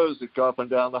UFOs that go up and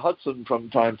down the Hudson from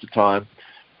time to time.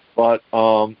 But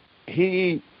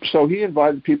he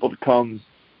invited people to come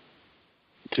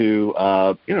to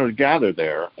to gather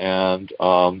there, and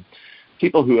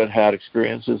people who had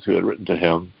experiences, who had written to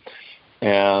him,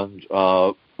 and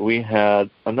we had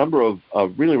a number of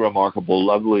really remarkable,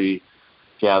 lovely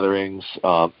gatherings.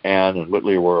 Anne and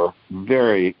Whitley were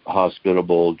very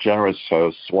hospitable, generous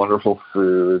hosts, wonderful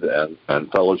food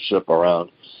and fellowship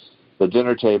around the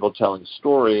dinner table, telling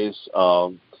stories,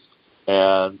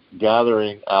 and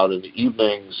gathering out in the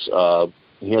evenings.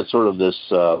 He had sort of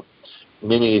this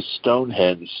mini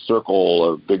Stonehenge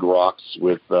circle of big rocks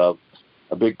with a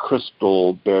big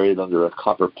crystal buried under a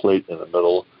copper plate in the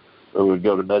middle, where we would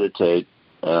go to meditate.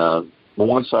 And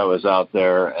once I was out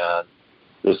there, and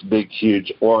this big,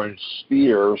 huge orange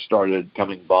sphere started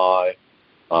coming by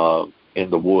in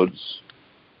the woods.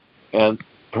 And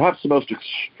perhaps the most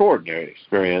extraordinary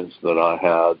experience that I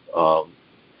had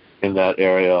in that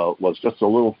area was just a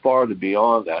little farther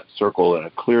beyond that circle in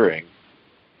a clearing.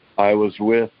 I was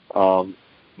with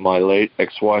my late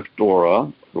ex-wife,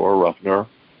 Dora Ruffner,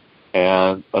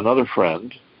 and another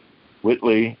friend,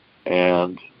 Whitley,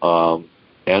 and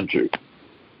Andrew.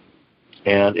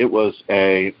 And it was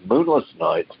a moonless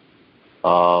night.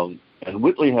 And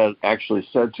Whitley had actually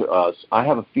said to us, I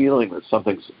have a feeling that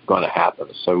something's going to happen.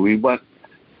 So we went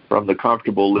from the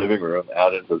comfortable living room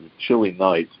out into the chilly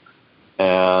night.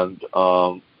 And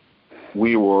I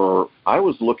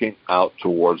was looking out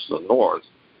towards the north.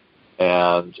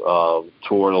 and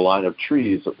toward a line of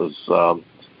trees that was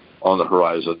on the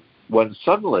horizon, when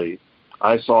suddenly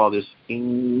I saw this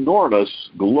enormous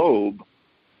globe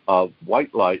of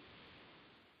white light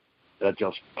that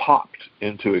just popped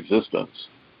into existence.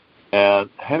 And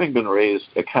having been raised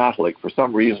a Catholic, for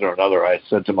some reason or another, I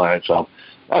said to myself,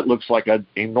 that looks like an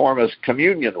enormous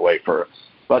communion wafer.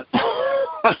 But,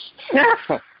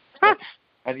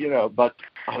 and, you know, but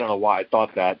I don't know why I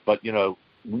thought that, but, you know,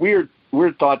 weird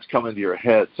thoughts come into your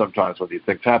head sometimes when these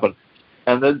things happen.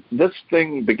 And then this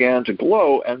thing began to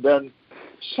glow, and then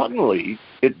suddenly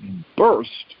it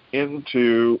burst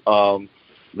into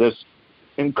this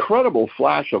incredible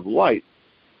flash of light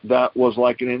that was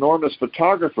like an enormous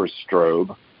photographer's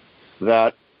strobe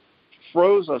that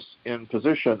froze us in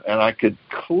position, and I could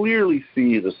clearly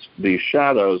see the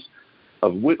shadows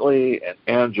of Whitley and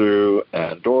Andrew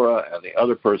and Dora and the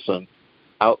other person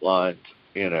outlined,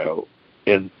 on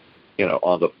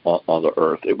the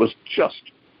earth. It was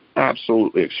just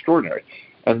absolutely extraordinary.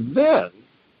 And then,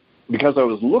 because I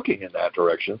was looking in that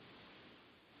direction,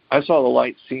 I saw the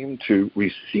light seem to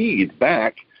recede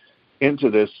back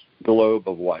into this globe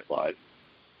of white light.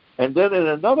 And then in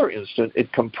another instant,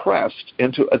 it compressed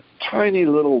into a tiny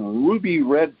little ruby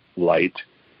red light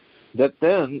that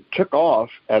then took off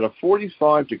at a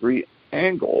 45-degree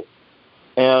angle.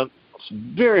 And it's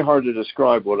very hard to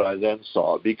describe what I then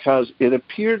saw, because it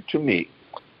appeared to me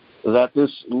that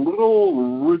this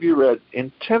little ruby red,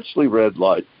 intensely red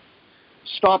light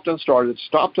stopped and started.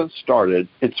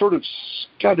 It sort of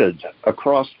scudded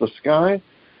across the sky,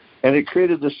 and it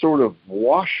created this sort of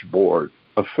washboard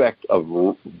effect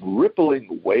of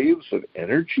rippling waves of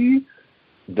energy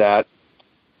that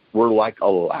were like a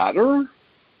ladder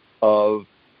of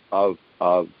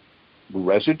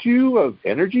residue of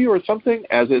energy or something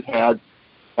as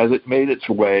it made its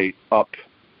way up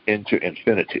into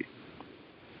infinity.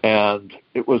 And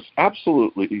it was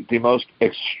absolutely the most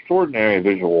extraordinary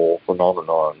visual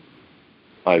phenomenon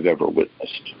I've ever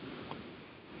witnessed.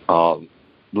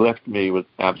 Left me with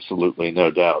absolutely no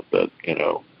doubt that,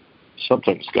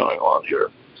 something's going on here.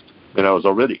 I was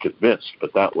already convinced,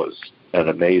 but that was an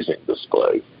amazing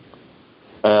display.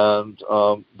 And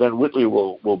then Whitley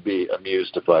will be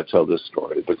amused if I tell this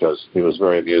story, because he was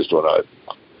very amused when I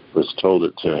was told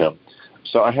it to him.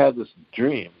 So I had this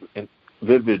dream, a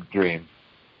vivid dream,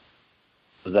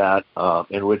 that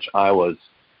in which I was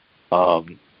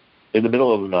in the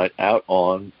middle of the night out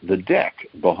on the deck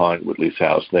behind Whitley's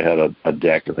house. They had a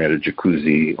deck, and they had a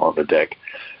jacuzzi on the deck.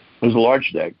 It was a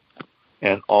large deck,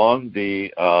 and on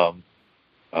the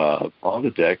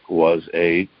deck was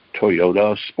a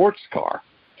Toyota sports car,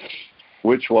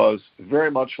 which was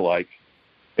very much like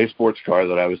a sports car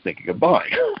that I was thinking of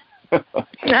buying.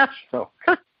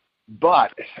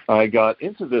 But I got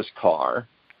into this car,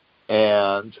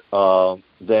 and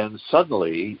then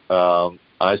suddenly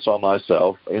I saw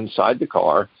myself inside the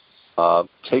car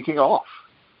taking off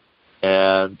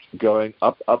and going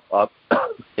up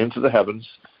into the heavens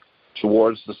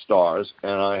towards the stars.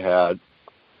 And I had,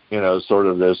 sort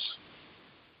of this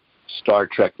Star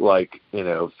Trek-like,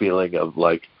 feeling of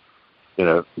like,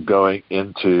 going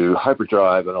into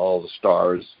hyperdrive and all the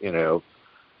stars,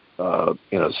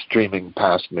 streaming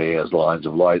past me as lines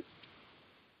of light.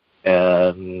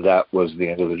 And that was the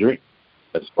end of the dream,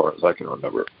 as far as I can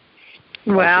remember.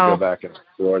 Wow. I have to go back and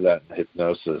explore that in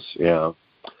hypnosis,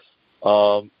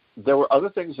 There were other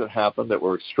things that happened that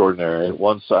were extraordinary.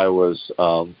 Once I was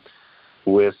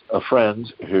with a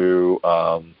friend who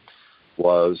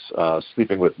was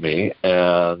sleeping with me,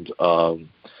 and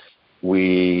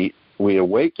we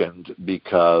awakened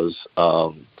because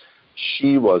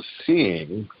she was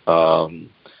seeing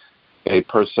a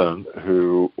person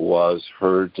who was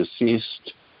her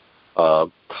deceased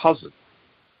cousin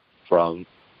from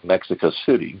Mexico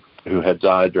City, who had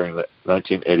died during the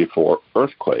 1984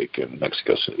 earthquake in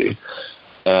Mexico City.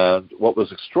 And what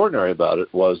was extraordinary about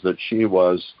it was that she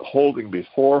was holding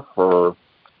before her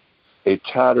a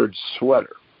tattered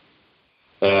sweater.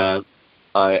 And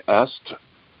I asked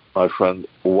my friend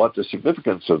what the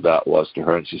significance of that was to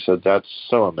her, and she said, that's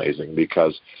so amazing,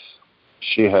 because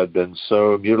she had been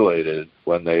so mutilated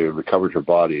when they recovered her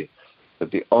body that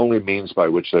the only means by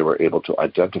which they were able to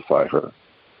identify her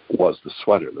was the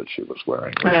sweater that she was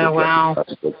wearing. Oh, wow.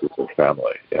 That's her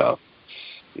family, yeah.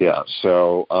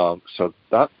 So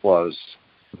that was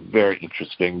very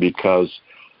interesting, because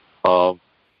the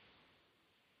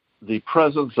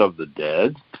presence of the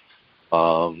dead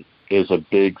is a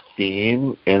big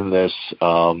theme in this,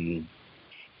 in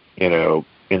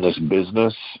this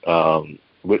business.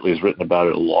 Whitley's written about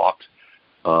it a lot,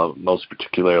 most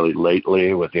particularly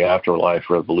lately with the afterlife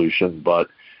revolution. But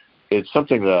it's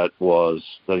something that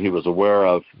he was aware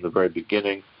of from the very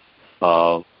beginning.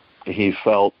 He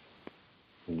felt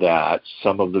that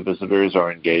some of the visitors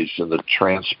are engaged in the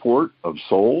transport of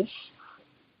souls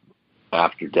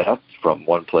after death from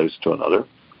one place to another.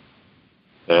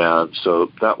 And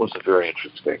so that was a very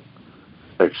interesting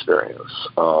experience.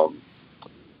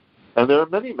 And there are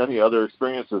many, many other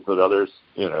experiences that others,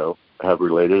 have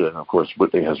related, and of course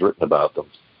Whitley has written about them.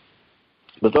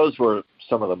 But those were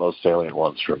some of the most salient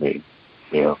ones for me.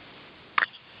 Yeah.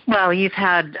 Well, you've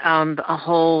had a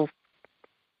whole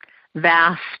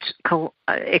vast,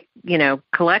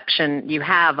 collection. You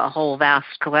have a whole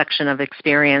vast collection of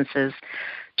experiences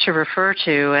to refer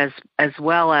to, as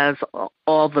well as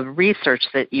all the research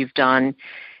that you've done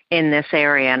in this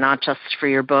area, not just for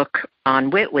your book on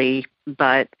Whitley,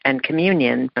 and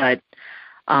communion, but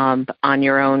on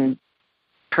your own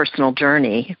personal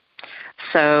journey.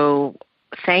 So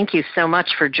thank you so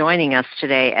much for joining us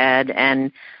today, Ed,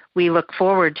 and we look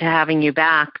forward to having you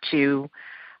back to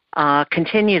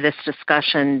continue this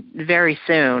discussion very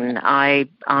soon. I'm,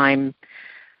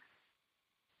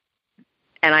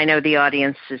 and I know the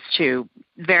audience is too,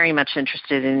 very much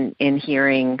interested in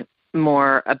hearing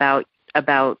more about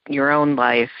your own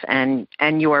life and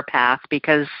your path,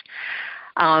 because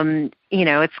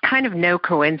it's kind of no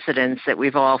coincidence that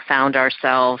we've all found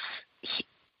ourselves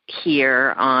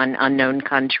here on Unknown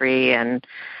Country and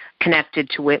connected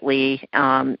to Whitley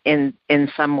in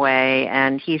some way.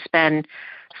 And he's been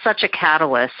such a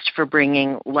catalyst for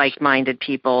bringing like-minded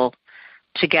people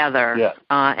together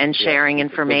and sharing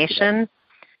information.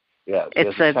 Yeah,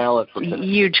 it's a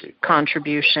huge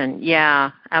contribution.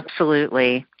 Yeah,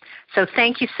 absolutely. So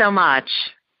thank you so much.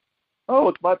 Oh,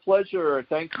 it's my pleasure.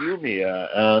 Thank you, Mia.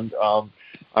 And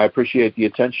I appreciate the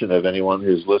attention of anyone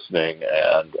who's listening.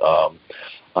 And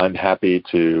I'm happy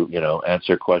to,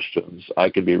 answer questions. I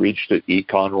can be reached at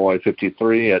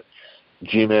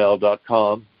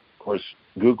econroy53@gmail.com. Of course,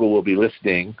 Google will be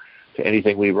listening to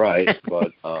anything we write,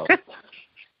 but...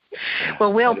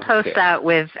 well, we'll post that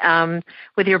with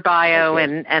your bio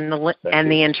and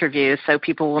the interview, so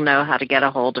people will know how to get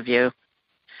a hold of you.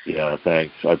 Yeah,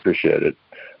 thanks. I appreciate it.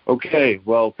 Okay,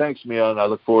 well, thanks, Mia, and I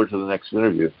look forward to the next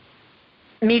interview.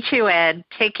 Me too, Ed.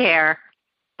 Take care.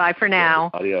 Bye for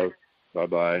now. Adios.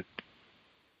 Bye-bye.